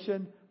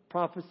 revelation,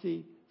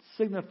 prophecy,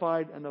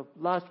 signified, and the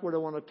last word I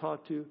want to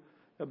talk to you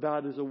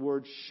about is the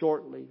word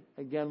shortly.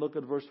 Again, look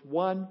at verse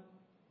 1.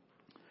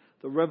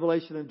 The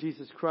revelation of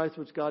Jesus Christ,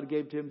 which God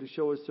gave to Him to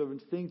show His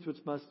servants things which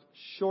must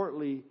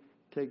shortly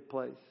take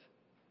place.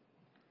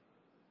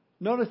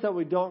 Notice that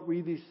we don't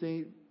read these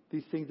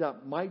things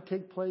that might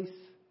take place,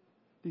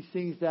 these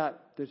things that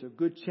there's a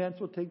good chance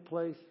will take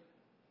place.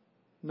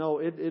 No,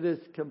 it is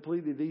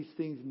completely, these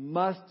things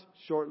must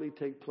shortly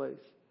take place.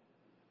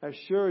 As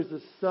sure as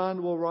the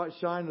sun will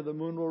shine or the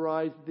moon will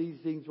rise, these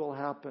things will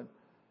happen.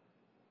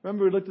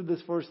 Remember, we looked at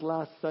this verse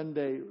last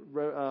Sunday,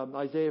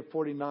 Isaiah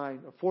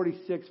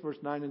 46, verse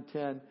 9 and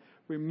 10.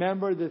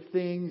 Remember the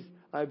things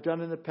I've done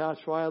in the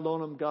past, for I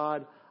alone am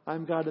God.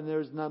 I'm God and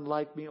there is none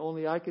like me.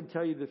 Only I can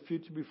tell you the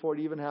future before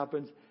it even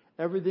happens.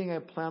 Everything I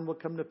plan will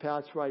come to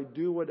pass, for I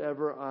do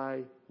whatever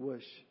I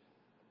wish.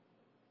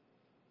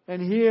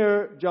 And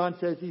here, John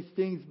says these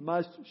things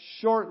must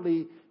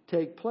shortly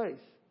take place.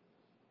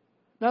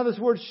 Now, this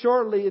word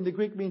shortly in the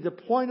Greek means a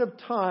point of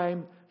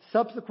time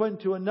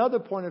subsequent to another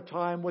point of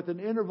time with an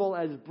interval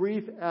as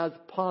brief as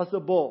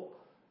possible.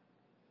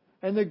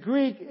 And the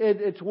Greek,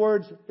 its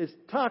words is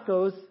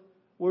tacos,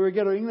 where we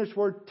get our English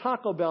word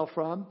Taco Bell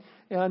from.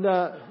 And,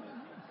 no,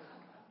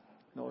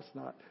 it's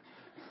not.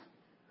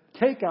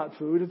 Takeout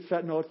food.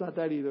 No, it's not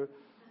that either.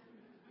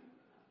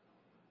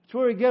 It's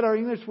where we get our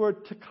English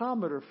word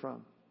tachometer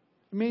from.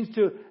 It means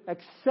to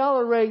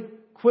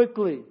accelerate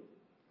quickly.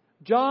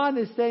 John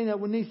is saying that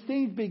when these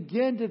things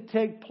begin to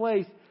take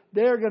place,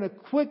 they're going to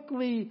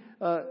quickly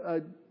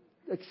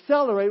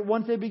accelerate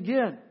once they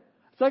begin.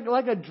 It's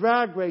like a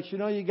drag race. You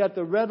know, you got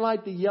the red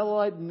light, the yellow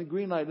light, and the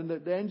green light, and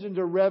the engines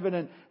are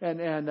revving,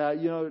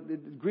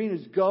 and green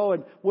is go.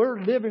 And we're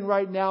living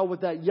right now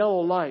with that yellow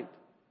light.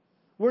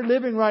 We're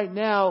living right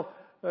now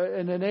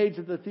in an age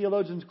that the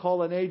theologians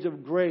call an age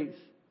of grace.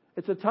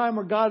 It's a time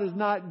where God is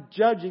not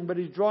judging, but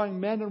He's drawing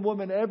men and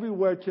women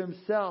everywhere to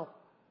Himself.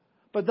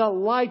 But the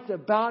light's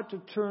about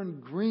to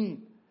turn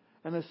green.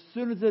 And as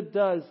soon as it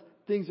does,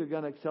 things are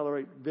going to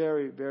accelerate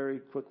very, very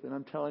quickly. And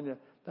I'm telling you,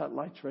 that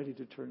light's ready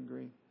to turn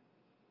green.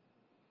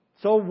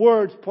 So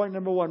words, point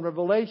number 1,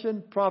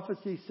 revelation,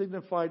 prophecy,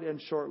 signified,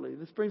 and shortly.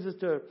 This brings us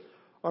to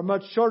our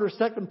much shorter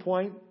second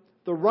point,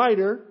 the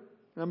writer.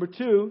 Number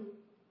 2,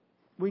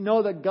 we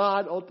know that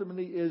God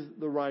ultimately is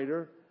the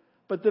writer.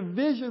 But the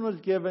vision was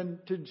given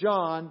to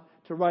John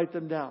to write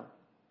them down.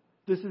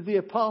 This is the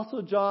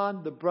Apostle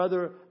John, the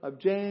brother of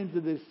James,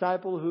 the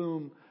disciple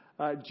whom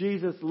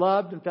Jesus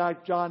loved. In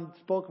fact, John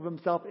spoke of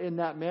himself in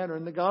that manner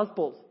in the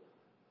Gospels.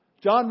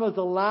 John was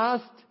the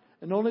last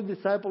and only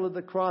disciple of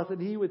the cross,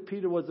 and he, with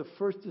Peter, was the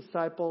first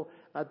disciple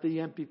at the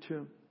empty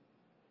tomb.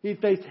 He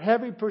faced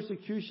heavy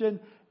persecution.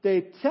 They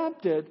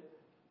attempted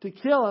to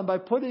kill him by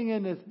putting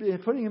him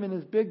in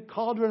this big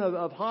cauldron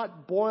of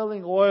hot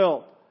boiling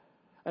oil.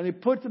 And they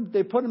put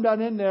him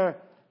down in there,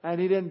 and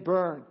he didn't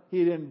burn.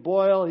 He didn't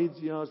boil.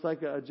 It's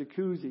like a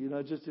jacuzzi.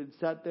 It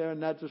sat there,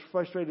 and that just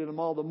frustrated him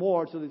all the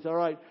more. So they said, all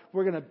right,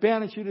 we're going to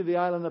banish you to the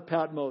island of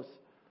Patmos.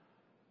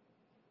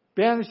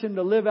 Banish him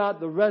to live out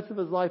the rest of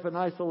his life in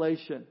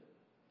isolation.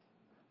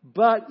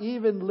 But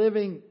even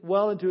living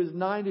well into his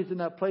 90s in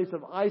that place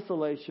of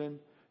isolation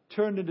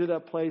turned into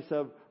that place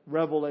of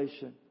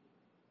revelation.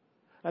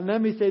 And let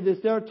me say this,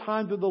 there are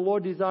times when the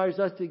Lord desires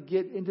us to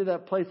get into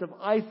that place of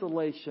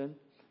isolation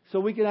so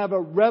we can have a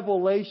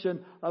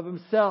revelation of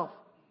Himself.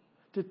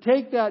 To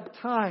take that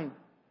time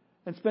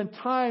and spend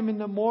time in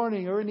the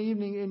morning or in the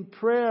evening in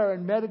prayer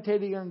and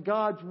meditating on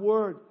God's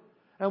Word.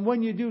 And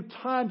when you do,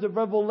 times of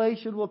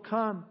revelation will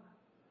come.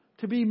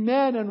 To be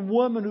men and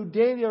women who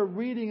daily are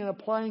reading and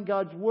applying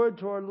God's Word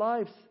to our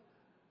lives.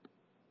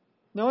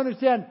 Now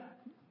understand,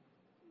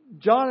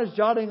 John is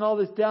jotting all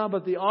this down,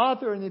 but the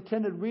author and the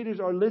intended readers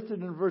are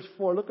listed in verse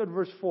 4. Look at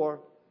verse 4.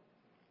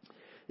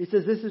 He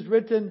says, this is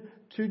written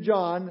to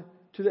John,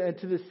 to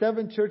the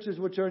 7 churches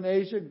which are in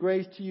Asia,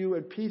 grace to you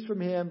and peace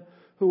from Him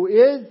who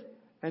is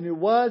and who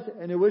was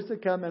and who is to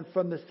come, and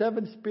from the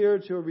 7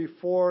 spirits who are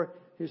before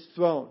His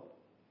throne.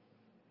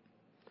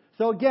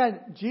 So again,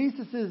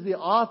 Jesus is the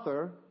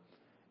author,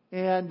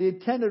 and the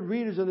intended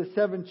readers are the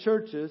 7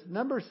 churches.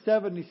 Number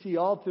 7 you see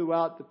all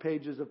throughout the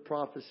pages of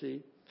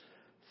prophecy.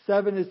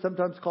 7 is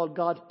sometimes called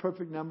God's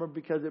perfect number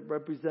because it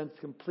represents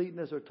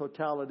completeness or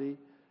totality.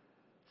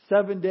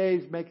 7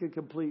 days make a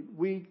complete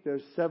week.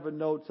 There's 7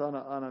 notes on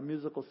a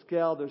musical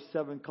scale. There's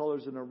 7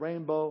 colors in a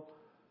rainbow.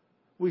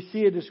 We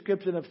see a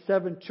description of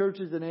 7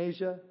 churches in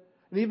Asia.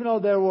 And even though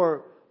there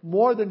were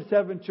more than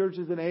 7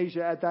 churches in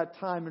Asia at that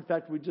time, in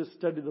fact, we just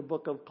studied the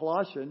book of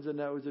Colossians, and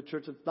that was a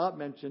church that's not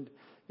mentioned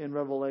in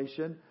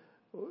Revelation.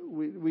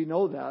 We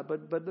know that.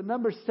 But the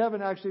number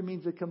 7 actually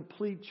means a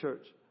complete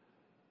church.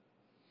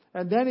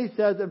 And then he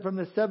says, and from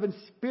the 7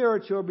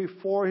 spirits who are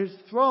before His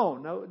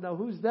throne. Now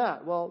who's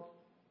that? Well,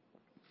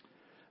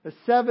 The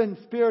 7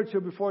 spirits who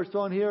are before His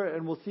throne here,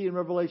 and we'll see in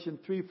Revelation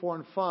 3, 4,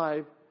 and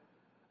 5.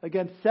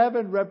 Again,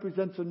 7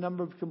 represents a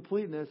number of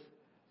completeness.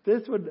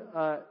 This would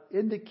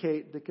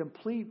indicate the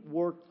complete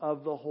work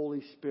of the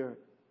Holy Spirit.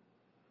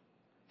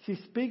 See,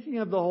 speaking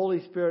of the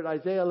Holy Spirit,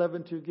 Isaiah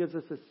 11:2 gives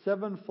us a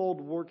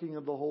 7-fold working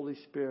of the Holy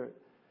Spirit.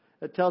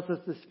 It tells us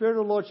the Spirit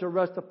of the Lord shall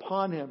rest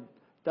upon Him.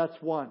 That's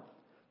 1.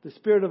 The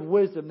Spirit of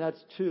wisdom,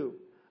 that's 2.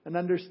 And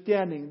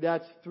understanding,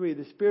 that's 3.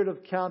 The Spirit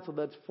of counsel,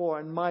 that's 4.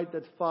 And might,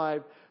 that's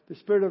 5. The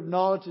Spirit of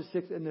knowledge is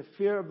 6. And the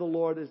fear of the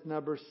Lord is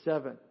number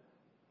 7.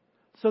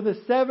 So the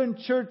 7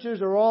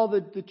 churches are all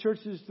the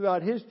churches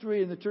throughout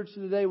history, and the churches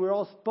today were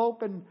all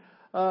spoken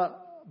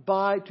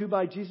by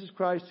Jesus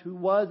Christ, who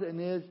was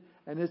and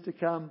is to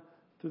come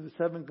through the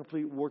 7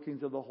 complete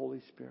workings of the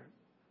Holy Spirit.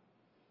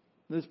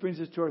 And this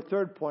brings us to our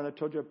third point. I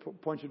told you our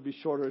point should be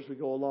shorter as we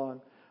go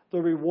along.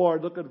 The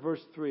reward. Look at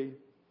verse 3.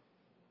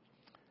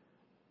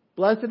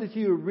 Blessed is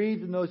he who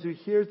reads and those who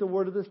hears the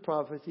word of this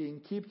prophecy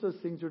and keeps those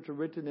things which are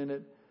written in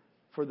it,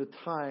 for the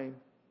time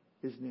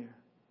is near.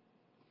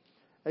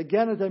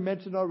 Again, as I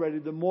mentioned already,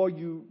 the more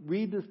you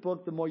read this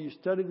book, the more you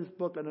study this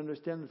book and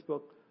understand this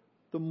book,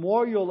 the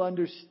more you'll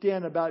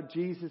understand about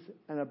Jesus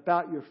and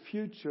about your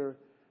future.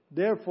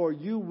 Therefore,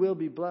 you will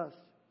be blessed.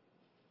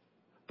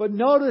 But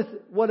notice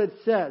what it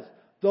says.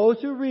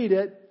 Those who read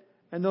it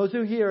and those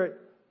who hear it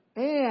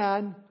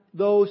and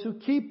those who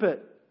keep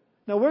it.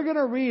 Now, we're going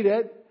to read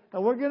it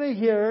and we're going to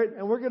hear it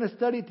and we're going to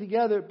study it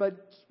together.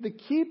 But the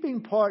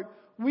keeping part,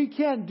 we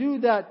can't do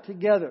that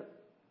together.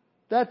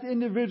 That's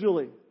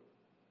individually.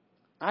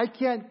 I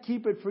can't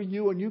keep it for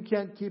you and you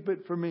can't keep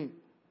it for me.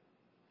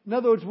 In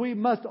other words, we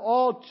must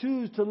all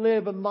choose to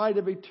live in light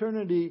of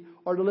eternity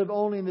or to live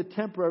only in the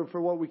temporary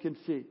for what we can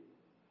see.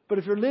 But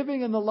if you're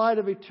living in the light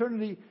of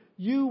eternity,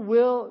 you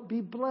will be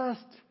blessed.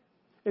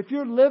 If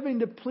you're living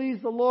to please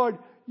the Lord,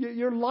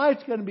 your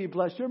life's going to be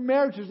blessed. Your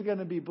marriages are going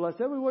to be blessed.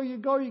 Everywhere you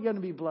go, you're going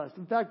to be blessed.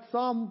 In fact,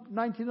 Psalm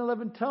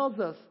 19:11 tells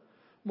us,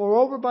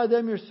 moreover, by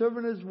them your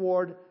servant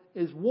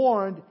is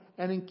warned,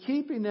 and in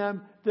keeping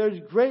them there's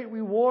great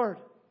reward.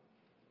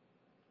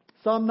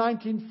 Psalm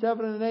 19:7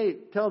 and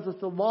 8 tells us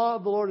the law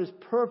of the Lord is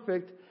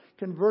perfect,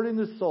 converting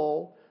the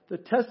soul. The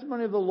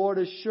testimony of the Lord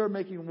is sure,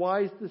 making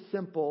wise the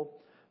simple.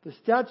 The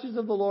statutes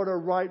of the Lord are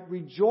right,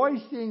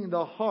 rejoicing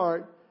the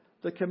heart.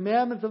 The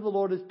commandments of the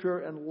Lord is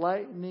pure,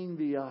 enlightening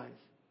the eyes.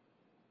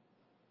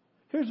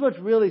 Here's what's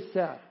really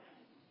sad.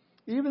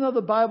 Even though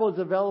the Bible is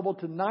available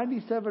to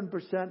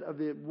 97% of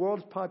the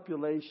world's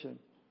population,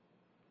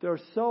 there are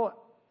so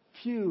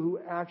few who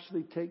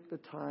actually take the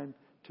time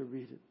to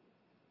read it.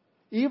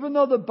 Even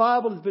though the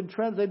Bible has been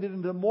translated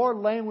into more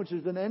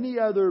languages than any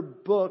other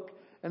book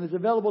and is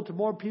available to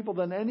more people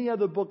than any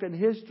other book in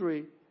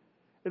history,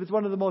 it is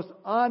one of the most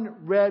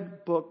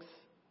unread books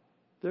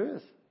there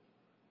is.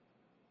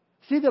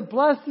 See, the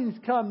blessings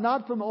come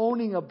not from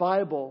owning a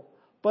Bible,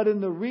 but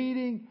in the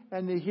reading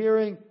and the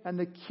hearing and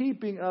the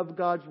keeping of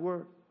God's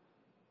Word.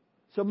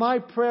 So my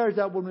prayer is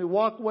that when we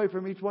walk away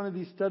from each one of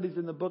these studies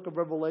in the book of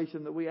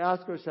Revelation, that we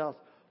ask ourselves,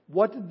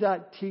 what did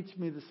that teach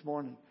me this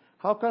morning?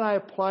 How can I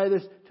apply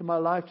this to my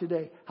life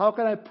today? How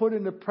can I put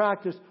into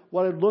practice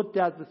what I looked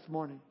at this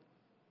morning?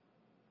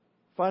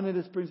 Finally,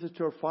 this brings us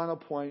to our final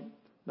point.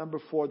 Number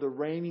 4, the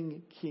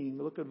reigning king.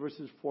 Look at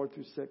verses 4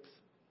 through 6.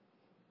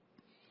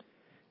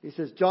 He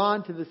says,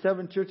 John, to the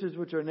 7 churches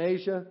which are in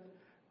Asia,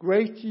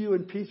 grace to you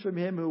and peace from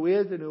him who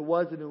is and who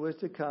was and who is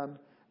to come,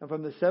 and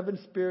from the 7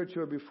 spirits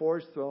who are before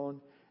his throne,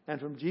 and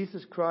from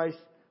Jesus Christ,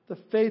 the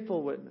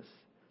faithful witness,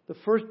 the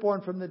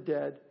firstborn from the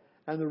dead,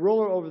 and the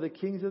ruler over the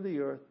kings of the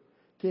earth,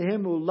 to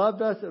him who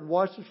loved us and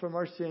washed us from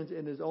our sins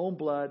in his own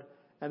blood,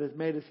 and has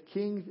made us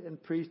kings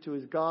and priests to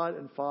his God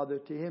and Father.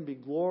 To him be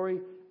glory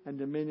and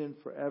dominion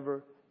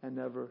forever and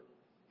ever.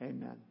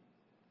 Amen.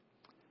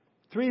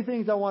 3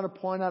 things I want to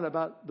point out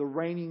about the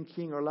reigning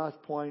king, our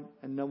last point,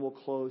 and then we'll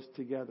close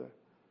together.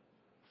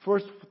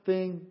 First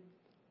thing,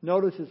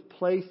 notice his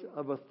place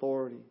of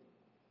authority.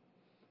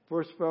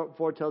 Verse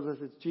 4 tells us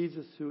it's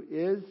Jesus who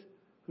is,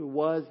 who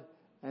was,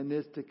 and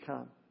is to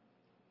come.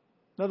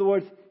 In other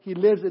words, he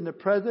lives in the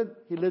present,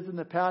 he lives in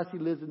the past, he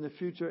lives in the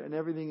future, and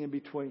everything in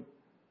between.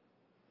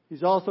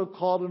 He's also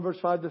called in verse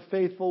 5 the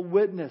faithful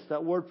witness.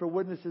 That word for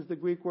witness is the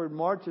Greek word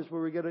martyrs,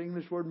 where we get our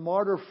English word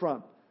martyr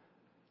from.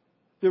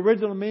 The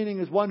original meaning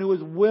is one who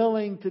is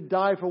willing to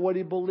die for what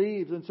he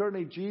believes. And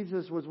certainly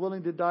Jesus was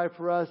willing to die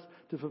for us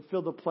to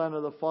fulfill the plan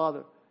of the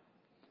Father.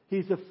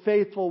 He's the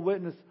faithful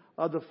witness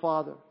of the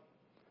Father.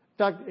 In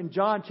fact, in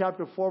John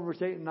chapter 4,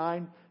 verse 8 and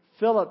 9,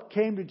 Philip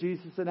came to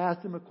Jesus and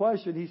asked him a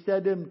question. He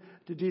said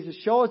to Jesus,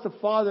 show us the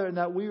Father, and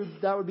that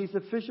would be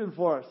sufficient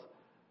for us.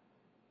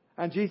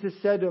 And Jesus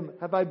said to him,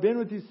 have I been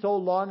with you so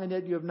long, and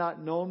yet you have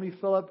not known me,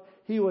 Philip?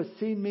 He who has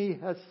seen me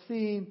has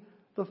seen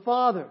the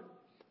Father.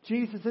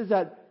 Jesus is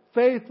that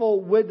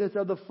faithful witness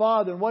of the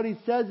Father. And what he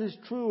says is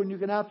true, and you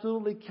can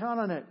absolutely count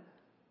on it.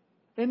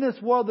 In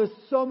this world, there's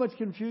so much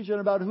confusion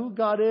about who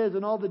God is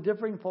and all the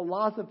differing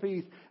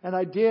philosophies and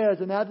ideas.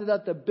 And add to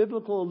that the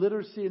biblical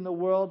illiteracy in the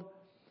world.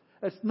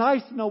 It's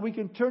nice to know we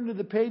can turn to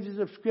the pages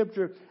of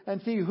Scripture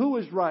and see who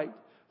is right,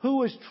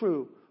 Who is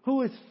true?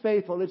 Who is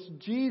faithful? It's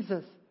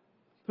Jesus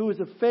who is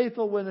a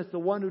faithful witness, the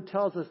one who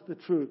tells us the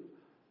truth.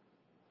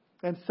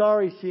 And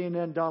sorry,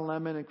 CNN, Don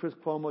Lemon, and Chris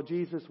Cuomo,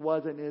 Jesus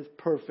wasn't is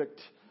perfect.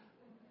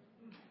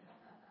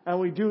 And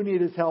we do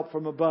need His help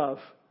from above,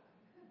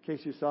 in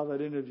case you saw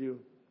that interview.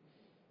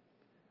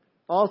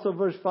 Also,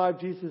 verse 5,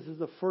 Jesus is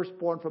the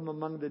firstborn from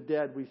among the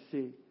dead, we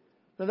see.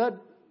 Now that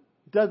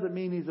doesn't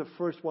mean He's the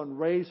first one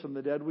raised from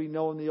the dead. We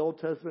know in the Old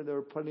Testament there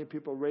were plenty of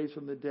people raised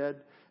from the dead,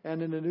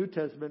 and in the New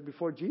Testament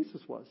before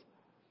Jesus was.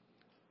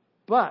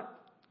 But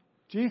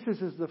Jesus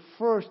is the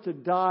first to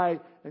die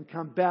and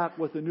come back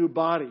with a new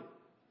body.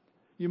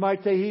 You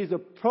might say He's a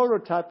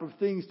prototype of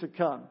things to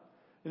come.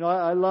 You know,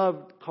 I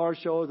love car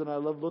shows and I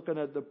love looking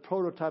at the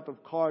prototype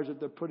of cars that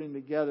they're putting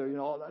together. You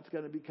know, oh, that's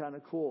going to be kind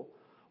of cool.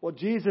 Well,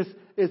 Jesus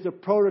is a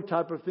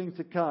prototype of things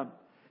to come.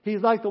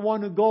 He's like the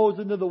one who goes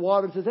into the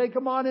water and says, hey,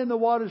 come on in, the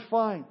water's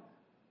fine.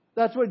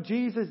 That's what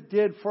Jesus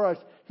did for us.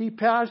 He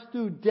passed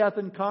through death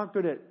and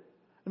conquered it.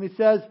 And He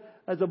says,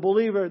 as a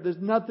believer, there's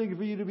nothing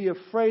for you to be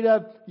afraid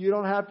of. You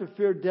don't have to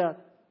fear death.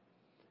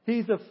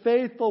 He's a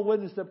faithful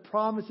witness that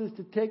promises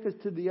to take us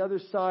to the other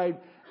side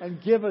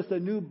and give us a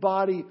new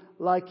body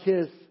like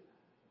His.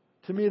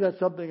 To me, that's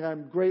something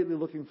I'm greatly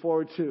looking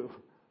forward to.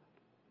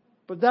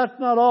 But that's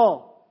not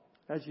all,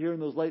 as you hear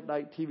in those late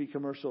night TV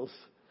commercials.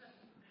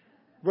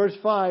 Verse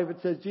 5, it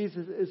says,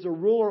 Jesus is the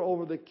ruler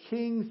over the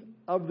kings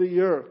of the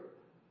earth.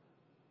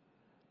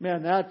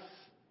 Man, that's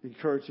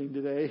encouraging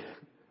today.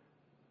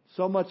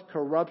 So much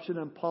corruption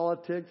in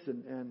politics,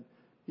 and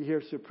you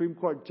hear Supreme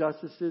Court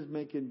justices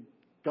making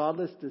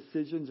godless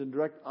decisions in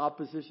direct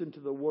opposition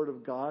to the Word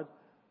of God.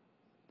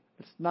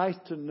 It's nice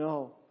to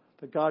know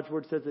that God's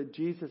Word says that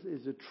Jesus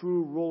is the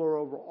true ruler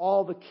over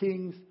all the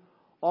kings,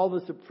 all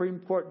the Supreme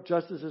Court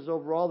justices,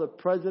 over all the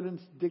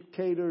presidents,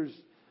 dictators,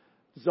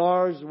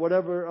 czars,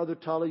 whatever other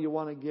title you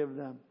want to give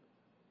them.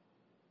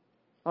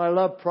 I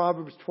love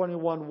Proverbs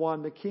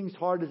 21:1. The king's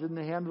heart is in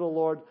the hand of the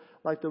Lord,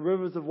 like the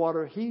rivers of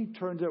water. He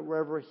turns it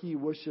wherever He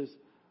wishes.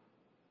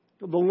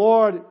 The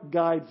Lord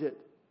guides it.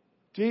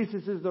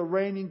 Jesus is the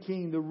reigning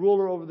King, the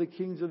ruler over the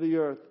kings of the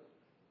earth.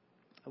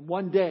 And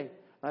one day,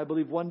 I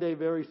believe one day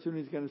very soon,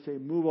 He's going to say,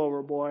 move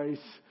over, boys.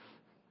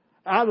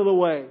 Out of the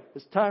way.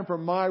 It's time for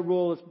my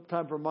rule. It's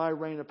time for my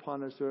reign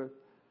upon this earth.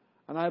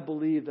 And I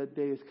believe that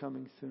day is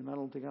coming soon. I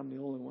don't think I'm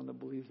the only one that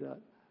believes that.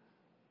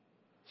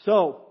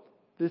 So,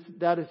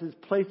 that is His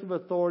place of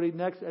authority.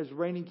 Next, as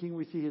reigning King,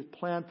 we see His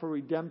plan for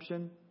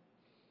redemption.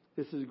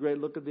 This is great.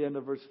 Look at the end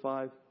of verse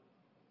 5.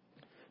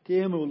 To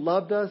Him who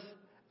loved us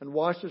and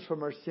washed us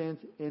from our sins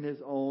in His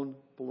own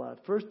blood.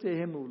 First, to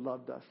Him who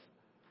loved us.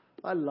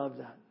 I love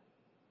that.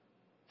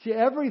 See,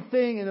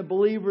 everything in a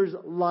believer's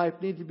life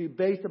needs to be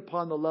based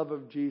upon the love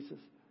of Jesus.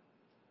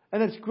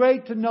 And it's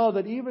great to know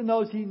that even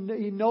though He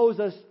knows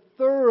us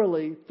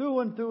thoroughly, through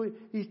and through,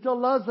 He still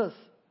loves us.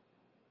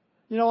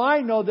 You know,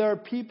 I know there are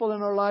people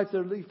in our lives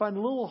that you find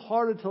a little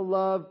harder to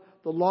love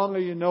the longer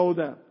you know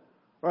them.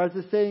 Or as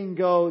the saying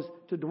goes,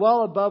 to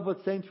dwell above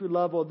what saints we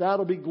love, well,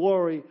 that'll be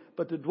glory.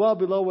 But to dwell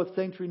below what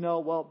saints we know,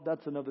 well,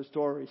 that's another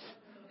story.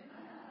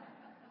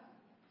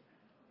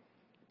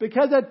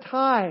 Because at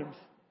times,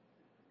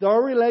 there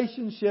are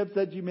relationships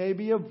that you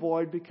maybe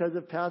avoid because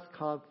of past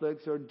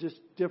conflicts or just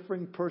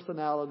differing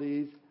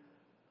personalities.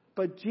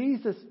 But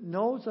Jesus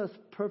knows us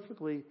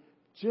perfectly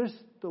just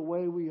the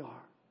way we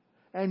are.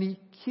 And He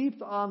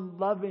keeps on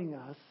loving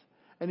us.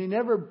 And He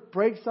never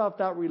breaks off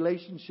that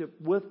relationship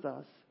with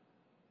us.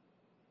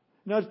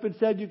 You know, it's been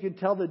said you can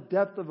tell the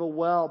depth of a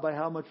well by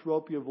how much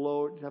rope you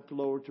have to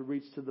lower to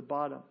reach to the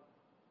bottom.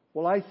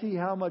 Well, I see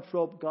how much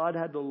rope God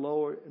had to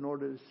lower in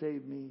order to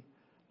save me.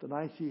 Then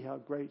I see how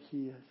great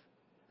He is.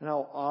 And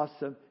how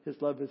awesome His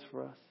love is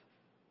for us.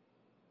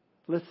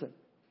 Listen,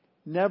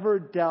 never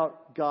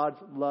doubt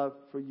God's love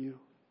for you.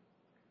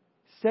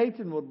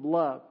 Satan would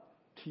love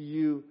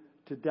you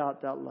to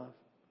doubt that love.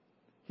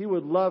 He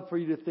would love for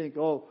you to think,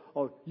 oh,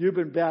 you've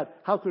been bad.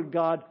 How could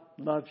God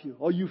love you?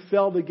 Oh, you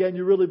failed again.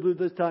 You really blew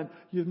this time.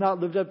 You've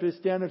not lived up to His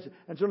standards.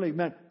 And certainly,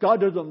 man,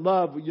 God doesn't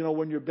love,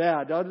 when you're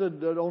bad. God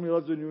only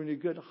loves when you're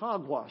good.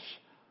 Hogwash.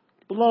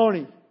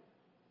 Baloney.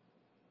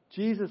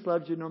 Jesus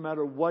loves you no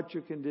matter what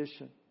your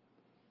condition.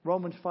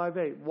 Romans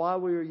 5:8.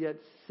 While we were yet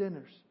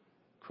sinners,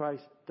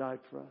 Christ died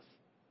for us.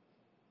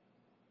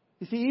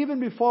 You see, even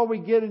before we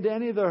get into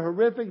any of the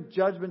horrific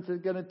judgments that are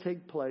going to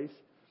take place,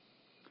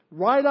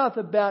 right off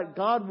the bat,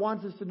 God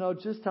wants us to know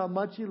just how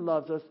much He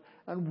loves us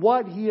and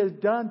what He has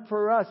done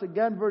for us.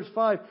 Again, verse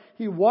 5,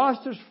 He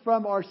washed us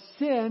from our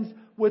sins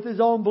with His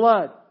own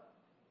blood.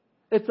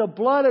 It's the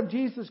blood of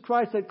Jesus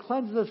Christ that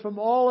cleanses us from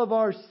all of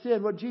our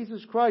sin. What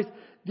Jesus Christ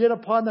did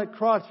upon that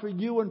cross for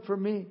you and for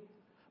me.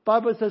 The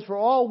Bible says, for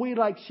all we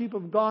like sheep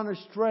have gone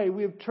astray.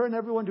 We have turned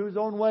everyone to his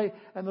own way,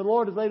 and the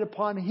Lord has laid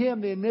upon Him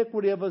the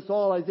iniquity of us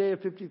all. Isaiah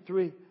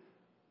 53.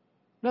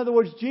 In other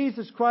words,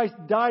 Jesus Christ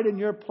died in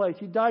your place.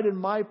 He died in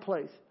my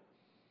place.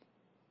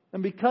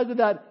 And because of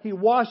that, He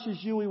washes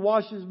you, He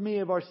washes me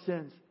of our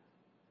sins.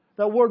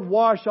 That word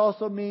wash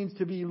also means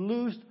to be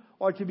loosed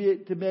or to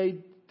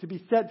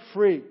be set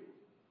free.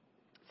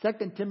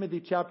 2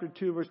 Timothy chapter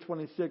 2, verse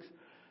 26,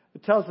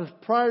 it tells us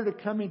prior to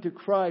coming to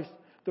Christ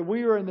that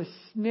we were in the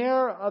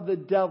snare of the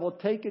devil,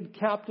 taken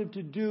captive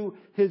to do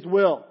His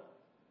will.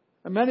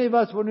 And many of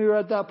us, when we were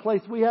at that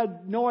place, we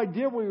had no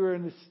idea we were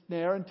in the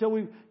snare until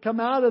we come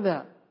out of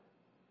that.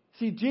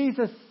 See,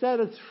 Jesus set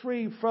us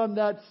free from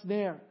that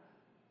snare.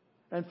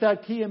 In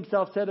fact, He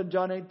Himself said in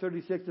John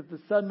 8:36, if the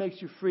Son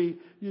makes you free,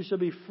 you shall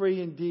be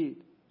free indeed.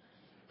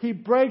 He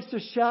breaks the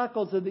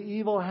shackles of the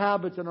evil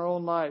habits in our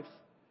own lives.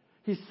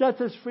 He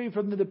sets us free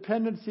from the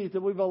dependencies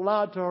that we've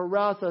allowed to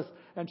harass us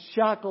and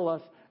shackle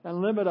us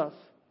and limit us.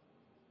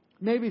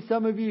 Maybe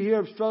some of you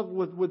here have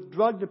struggled with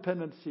drug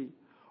dependency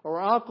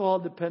or alcohol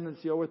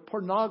dependency or with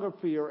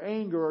pornography or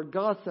anger or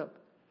gossip.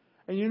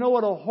 And you know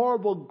what a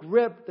horrible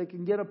grip they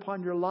can get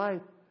upon your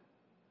life.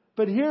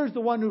 But here's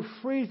the one who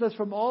frees us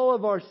from all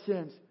of our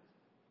sins.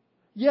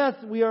 Yes,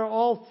 we are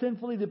all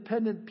sinfully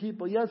dependent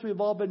people. Yes, we've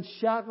all been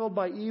shackled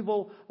by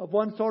evil of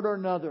one sort or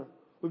another.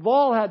 We've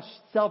all had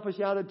selfish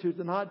attitudes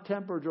and hot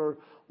tempers or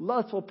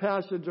lustful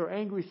passions or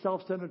angry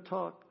self-centered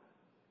talk.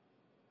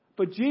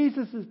 But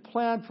Jesus'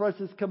 plan for us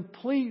is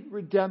complete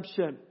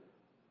redemption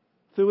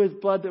through His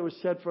blood that was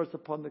shed for us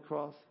upon the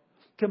cross.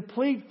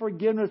 Complete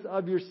forgiveness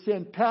of your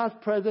sin,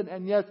 past, present,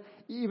 and yes,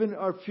 even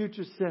our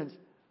future sins.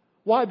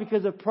 Why?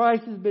 Because the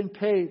price has been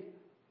paid.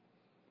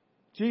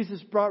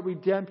 Jesus brought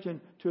redemption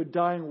to a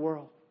dying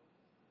world.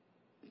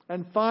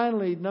 And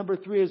finally, number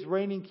 3, as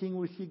reigning King,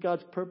 we see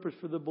God's purpose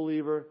for the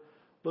believer.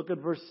 Look at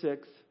verse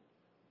 6.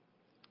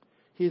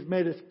 He's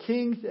made us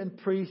kings and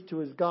priests to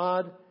His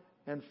God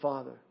and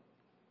Father.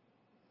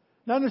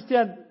 Now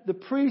understand, the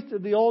priests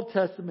of the Old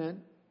Testament,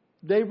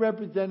 they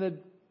represented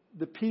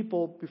the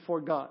people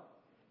before God.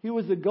 He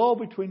was the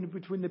go-between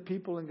between the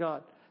people and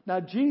God.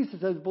 Now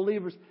Jesus, as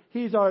believers,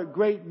 He's our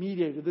great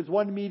mediator. There's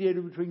one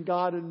mediator between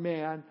God and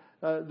man,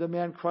 the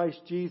man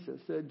Christ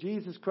Jesus.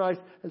 Jesus Christ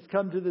has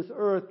come to this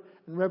earth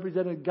and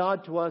represented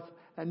God to us,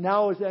 and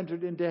now has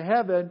entered into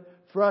heaven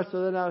for us,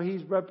 so that now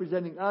He's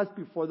representing us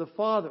before the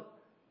Father.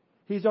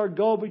 He's our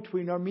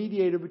go-between, our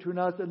mediator between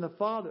us and the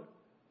Father.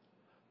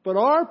 But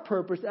our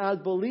purpose as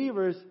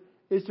believers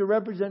is to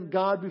represent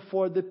God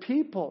before the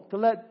people, to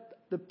let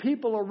the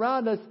people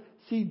around us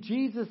see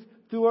Jesus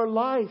through our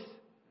lives,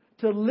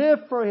 to live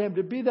for Him,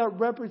 to be that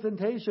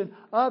representation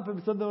of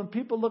Him, so that when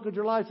people look at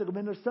your life, they go,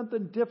 man, there's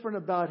something different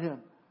about Him.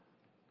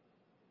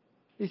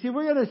 You see,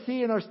 we're going to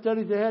see in our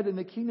studies ahead in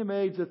the kingdom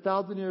age, the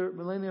 1,000-year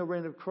millennial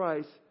reign of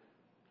Christ,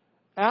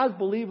 as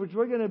believers,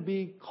 we're going to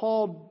be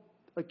called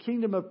a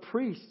kingdom of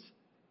priests.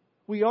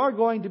 We are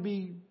going to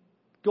be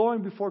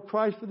going before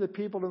Christ for the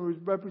people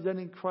and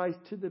representing Christ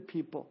to the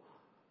people.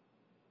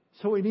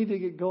 So we need to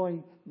get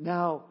going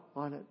now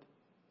on it.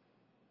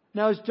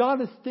 Now, as John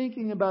is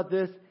thinking about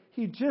this,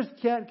 he just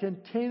can't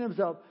contain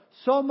himself,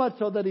 so much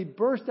so that he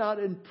burst out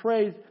in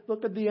praise.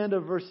 Look at the end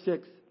of verse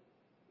 6.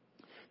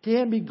 To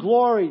Him be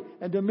glory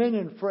and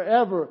dominion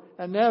forever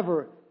and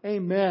ever.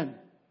 Amen.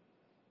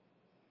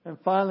 And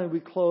finally,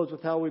 we close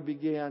with how we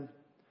began.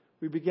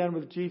 We began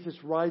with Jesus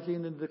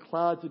rising into the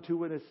clouds, the two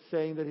witnesses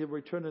saying that He'll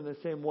return in the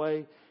same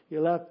way. He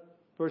left.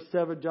 Verse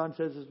 7, John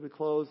says as we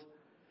close,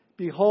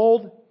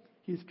 behold,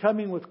 He's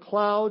coming with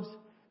clouds,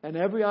 and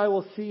every eye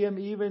will see Him,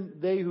 even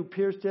they who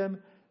pierced Him,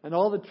 and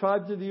all the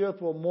tribes of the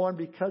earth will mourn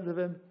because of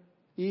Him.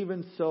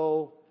 Even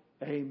so,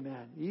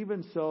 amen.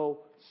 Even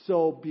so,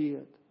 so be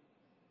it.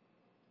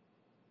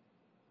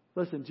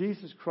 Listen,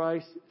 Jesus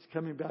Christ is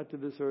coming back to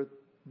this earth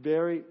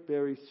very,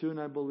 very soon,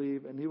 I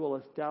believe, and He will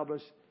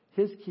establish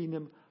His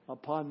kingdom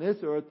upon this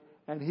earth,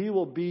 and He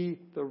will be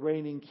the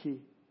reigning King.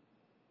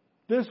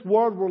 This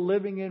world we're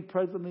living in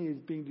presently is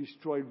being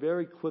destroyed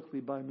very quickly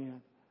by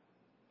man.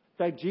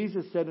 In fact,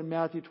 Jesus said in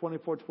Matthew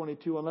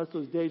 24:22, unless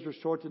those days were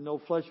shortened, no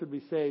flesh would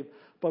be saved,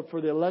 but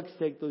for the elect's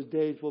sake, those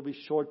days will be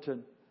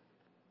shortened.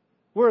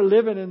 We're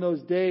living in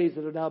those days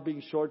that are now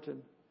being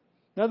shortened.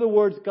 In other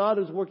words, God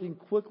is working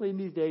quickly in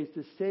these days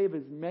to save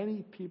as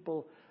many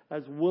people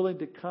as willing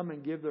to come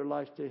and give their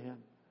lives to Him.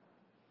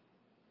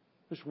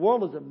 This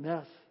world is a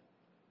mess.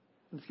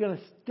 It's going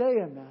to stay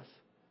a mess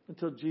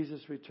until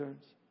Jesus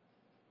returns.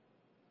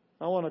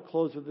 I want to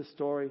close with this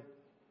story.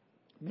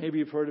 Maybe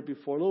you've heard it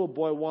before. A little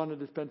boy wanted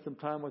to spend some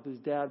time with his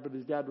dad, but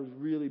his dad was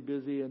really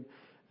busy. And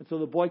so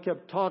the boy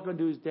kept talking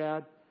to his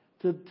dad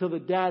till the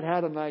dad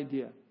had an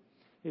idea.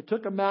 He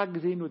took a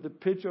magazine with a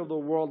picture of the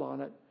world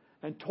on it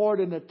and tore it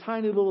into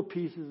tiny little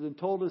pieces and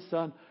told his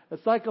son,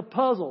 it's like a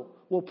puzzle.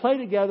 We'll play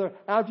together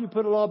after you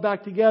put it all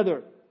back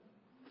together.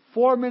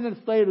 4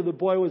 minutes later, the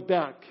boy was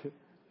back.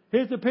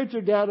 Here's the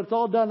picture, Dad. It's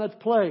all done. Let's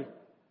play.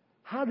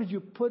 How did you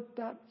put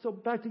that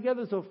back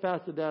together so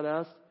fast, the dad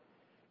asked.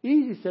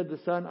 Easy, said the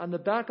son. On the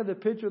back of the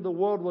picture of the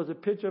world was a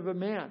picture of a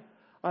man.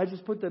 I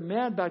just put the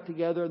man back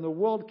together and the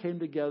world came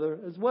together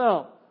as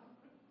well.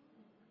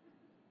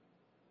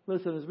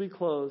 Listen, as we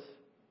close,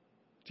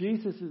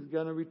 Jesus is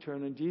going to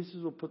return and Jesus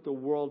will put the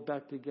world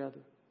back together.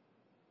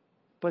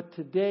 But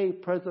today,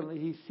 presently,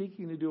 He's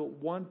seeking to do it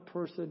one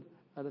person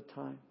at a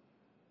time.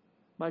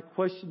 My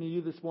question to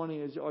you this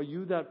morning is, are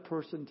you that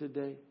person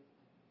today?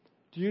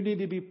 Do you need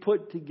to be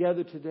put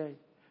together today?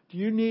 Do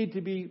you need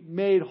to be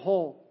made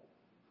whole?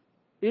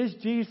 Is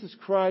Jesus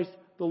Christ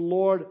the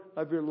Lord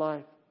of your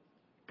life?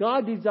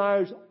 God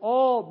desires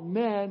all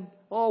men,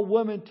 all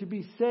women to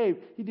be saved.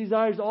 He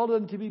desires all of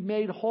them to be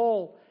made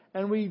whole.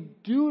 And we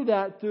do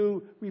that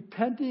through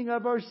repenting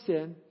of our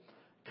sin,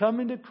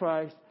 coming to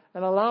Christ,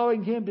 and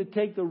allowing Him to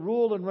take the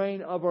rule and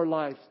reign of our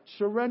lives.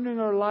 Surrendering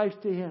our lives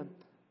to Him.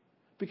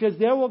 Because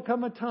there will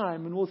come a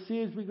time, and we'll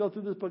see as we go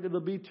through this book, it'll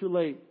be too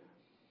late.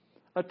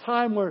 A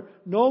time where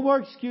no more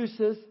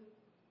excuses,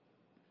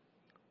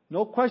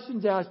 no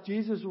questions asked.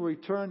 Jesus will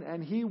return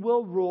and He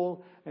will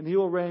rule and He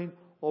will reign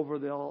over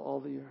all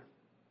the earth.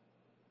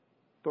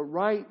 But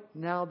right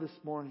now this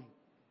morning,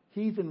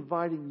 He's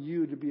inviting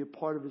you to be a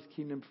part of His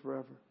kingdom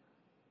forever.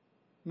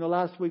 You know,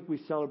 last week we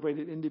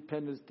celebrated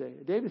Independence Day.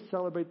 A day to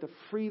celebrate the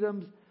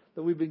freedoms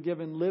that we've been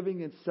given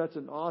living in such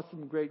an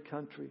awesome, great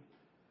country.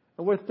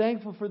 And we're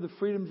thankful for the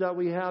freedoms that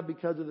we have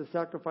because of the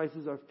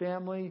sacrifices our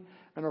family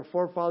and our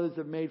forefathers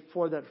have made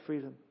for that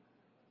freedom.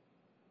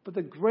 But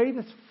the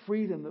greatest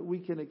freedom that we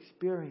can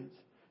experience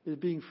is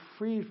being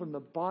freed from the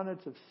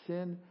bondage of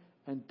sin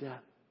and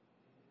death.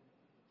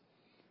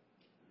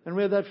 And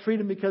we have that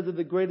freedom because of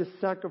the greatest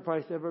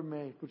sacrifice ever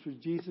made, which was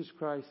Jesus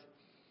Christ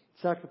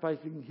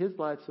sacrificing His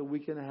life so we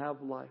can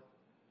have life.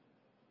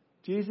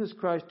 Jesus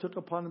Christ took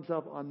upon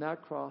Himself on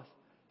that cross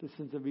the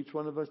sins of each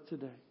one of us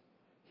today.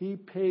 He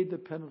paid the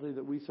penalty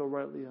that we so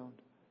rightly owned.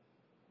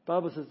 The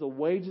Bible says the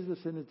wages of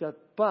sin is death,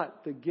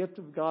 but the gift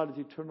of God is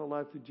eternal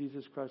life through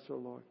Jesus Christ our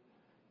Lord.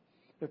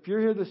 If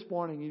you're here this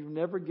morning and you've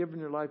never given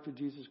your life to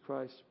Jesus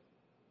Christ,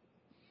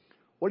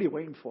 what are you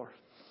waiting for?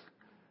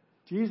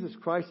 Jesus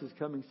Christ is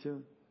coming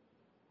soon.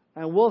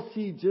 And we'll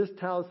see just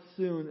how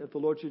soon, if the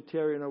Lord should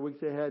tarry in our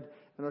weeks ahead,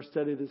 in our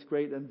study of this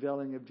great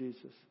unveiling of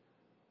Jesus.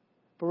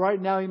 But right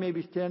now He may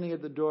be standing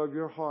at the door of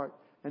your heart,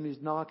 and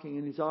He's knocking,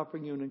 and He's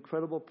offering you an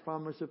incredible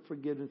promise of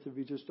forgiveness if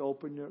you just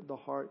open your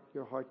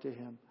heart to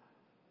Him.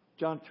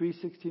 John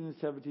 3:16 and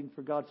 17,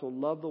 for God so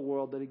loved the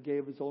world that He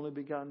gave His only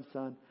begotten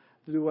Son,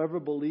 that whoever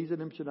believes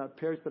in Him should not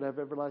perish but have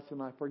everlasting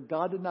life. For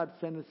God did not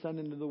send His Son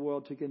into the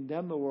world to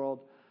condemn the world,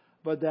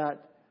 but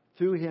that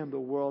through Him the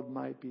world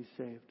might be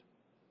saved.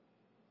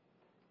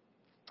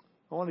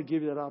 I want to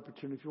give you that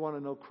opportunity. If you want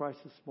to know Christ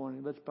this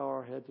morning, let's bow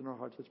our heads and our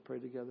hearts. Let's pray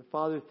together.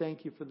 Father,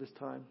 thank You for this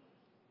time.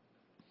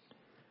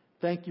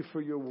 Thank You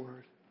for Your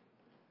word.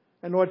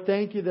 And Lord,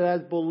 thank You that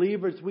as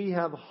believers we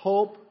have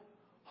hope.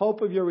 Hope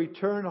of Your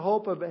return.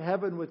 Hope of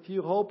heaven with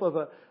You. Hope of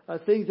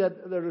things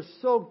that are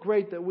so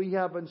great that we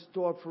have in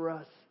store for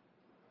us.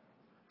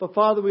 But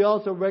Father, we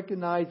also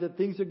recognize that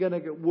things are going to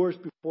get worse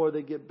before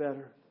they get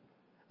better.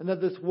 And that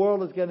this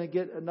world is going to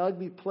get an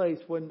ugly place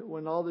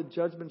when all the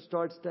judgment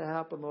starts to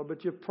happen, Lord.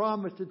 But You've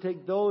promised to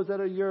take those that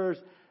are Yours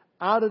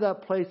out of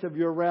that place of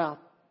Your wrath.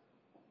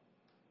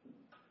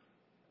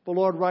 But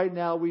Lord, right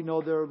now we know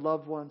there are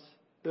loved ones.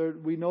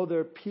 We know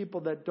there are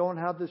people that don't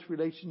have this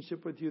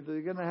relationship with You.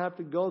 They're going to have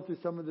to go through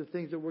some of the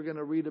things that we're going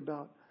to read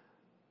about.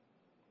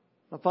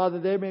 Now, Father,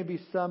 there may be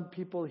some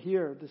people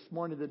here this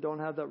morning that don't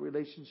have that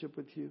relationship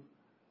with You.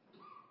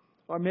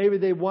 Or maybe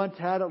they once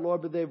had it,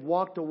 Lord, but they've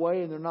walked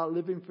away and they're not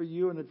living for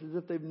You, and it's as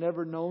if they've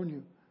never known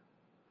You.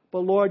 But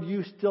Lord,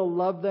 You still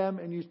love them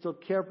and You still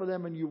care for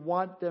them and You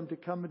want them to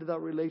come into that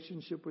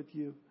relationship with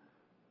You.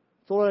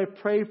 So Lord, I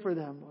pray for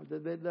them, Lord,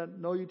 that they that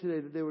know You today,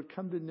 that they would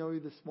come to know You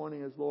this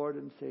morning as Lord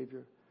and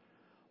Savior.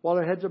 While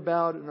our heads are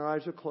bowed and our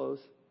eyes are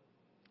closed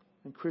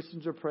and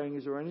Christians are praying,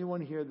 is there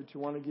anyone here that you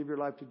want to give your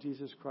life to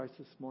Jesus Christ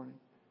this morning?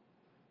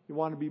 You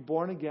want to be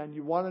born again.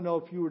 You want to know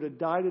if you were to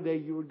die today,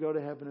 you would go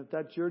to heaven. If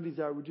that's your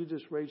desire, would you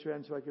just raise your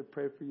hand so I could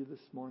pray for you this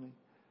morning?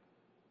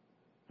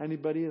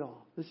 Anybody at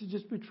all? This is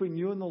just between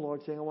you and the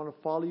Lord saying, I want to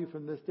follow You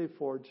from this day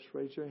forward. Just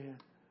raise your hand.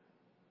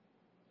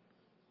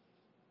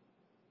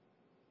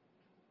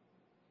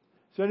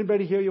 So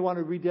anybody here, you want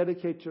to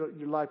rededicate your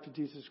life to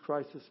Jesus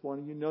Christ this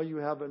morning? You know you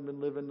haven't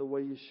been living the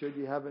way you should.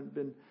 You haven't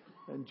been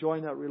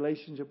enjoying that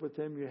relationship with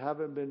Him. You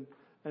haven't been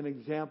an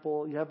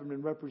example. You haven't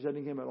been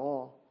representing Him at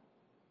all.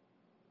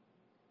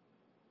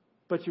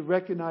 But you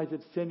recognize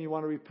it's sin. You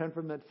want to repent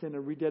from that sin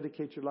and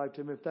rededicate your life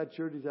to Him. If that's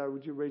your desire,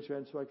 would you raise your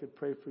hand so I could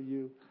pray for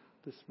you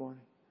this morning?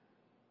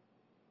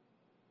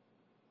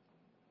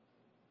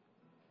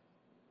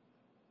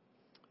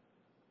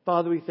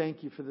 Father, we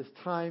thank You for this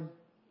time.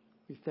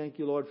 We thank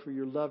You, Lord, for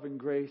Your love and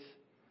grace.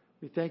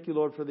 We thank You,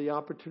 Lord, for the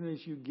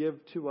opportunities You give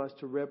to us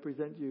to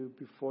represent You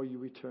before You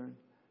return.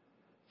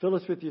 Fill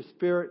us with Your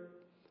Spirit.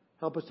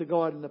 Help us to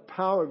go out in the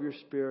power of Your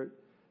Spirit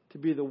to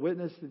be the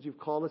witness that You've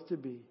called us to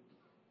be.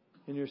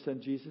 In Your Son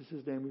Jesus'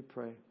 name we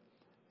pray.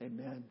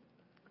 Amen.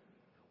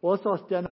 Well, let's all stand up.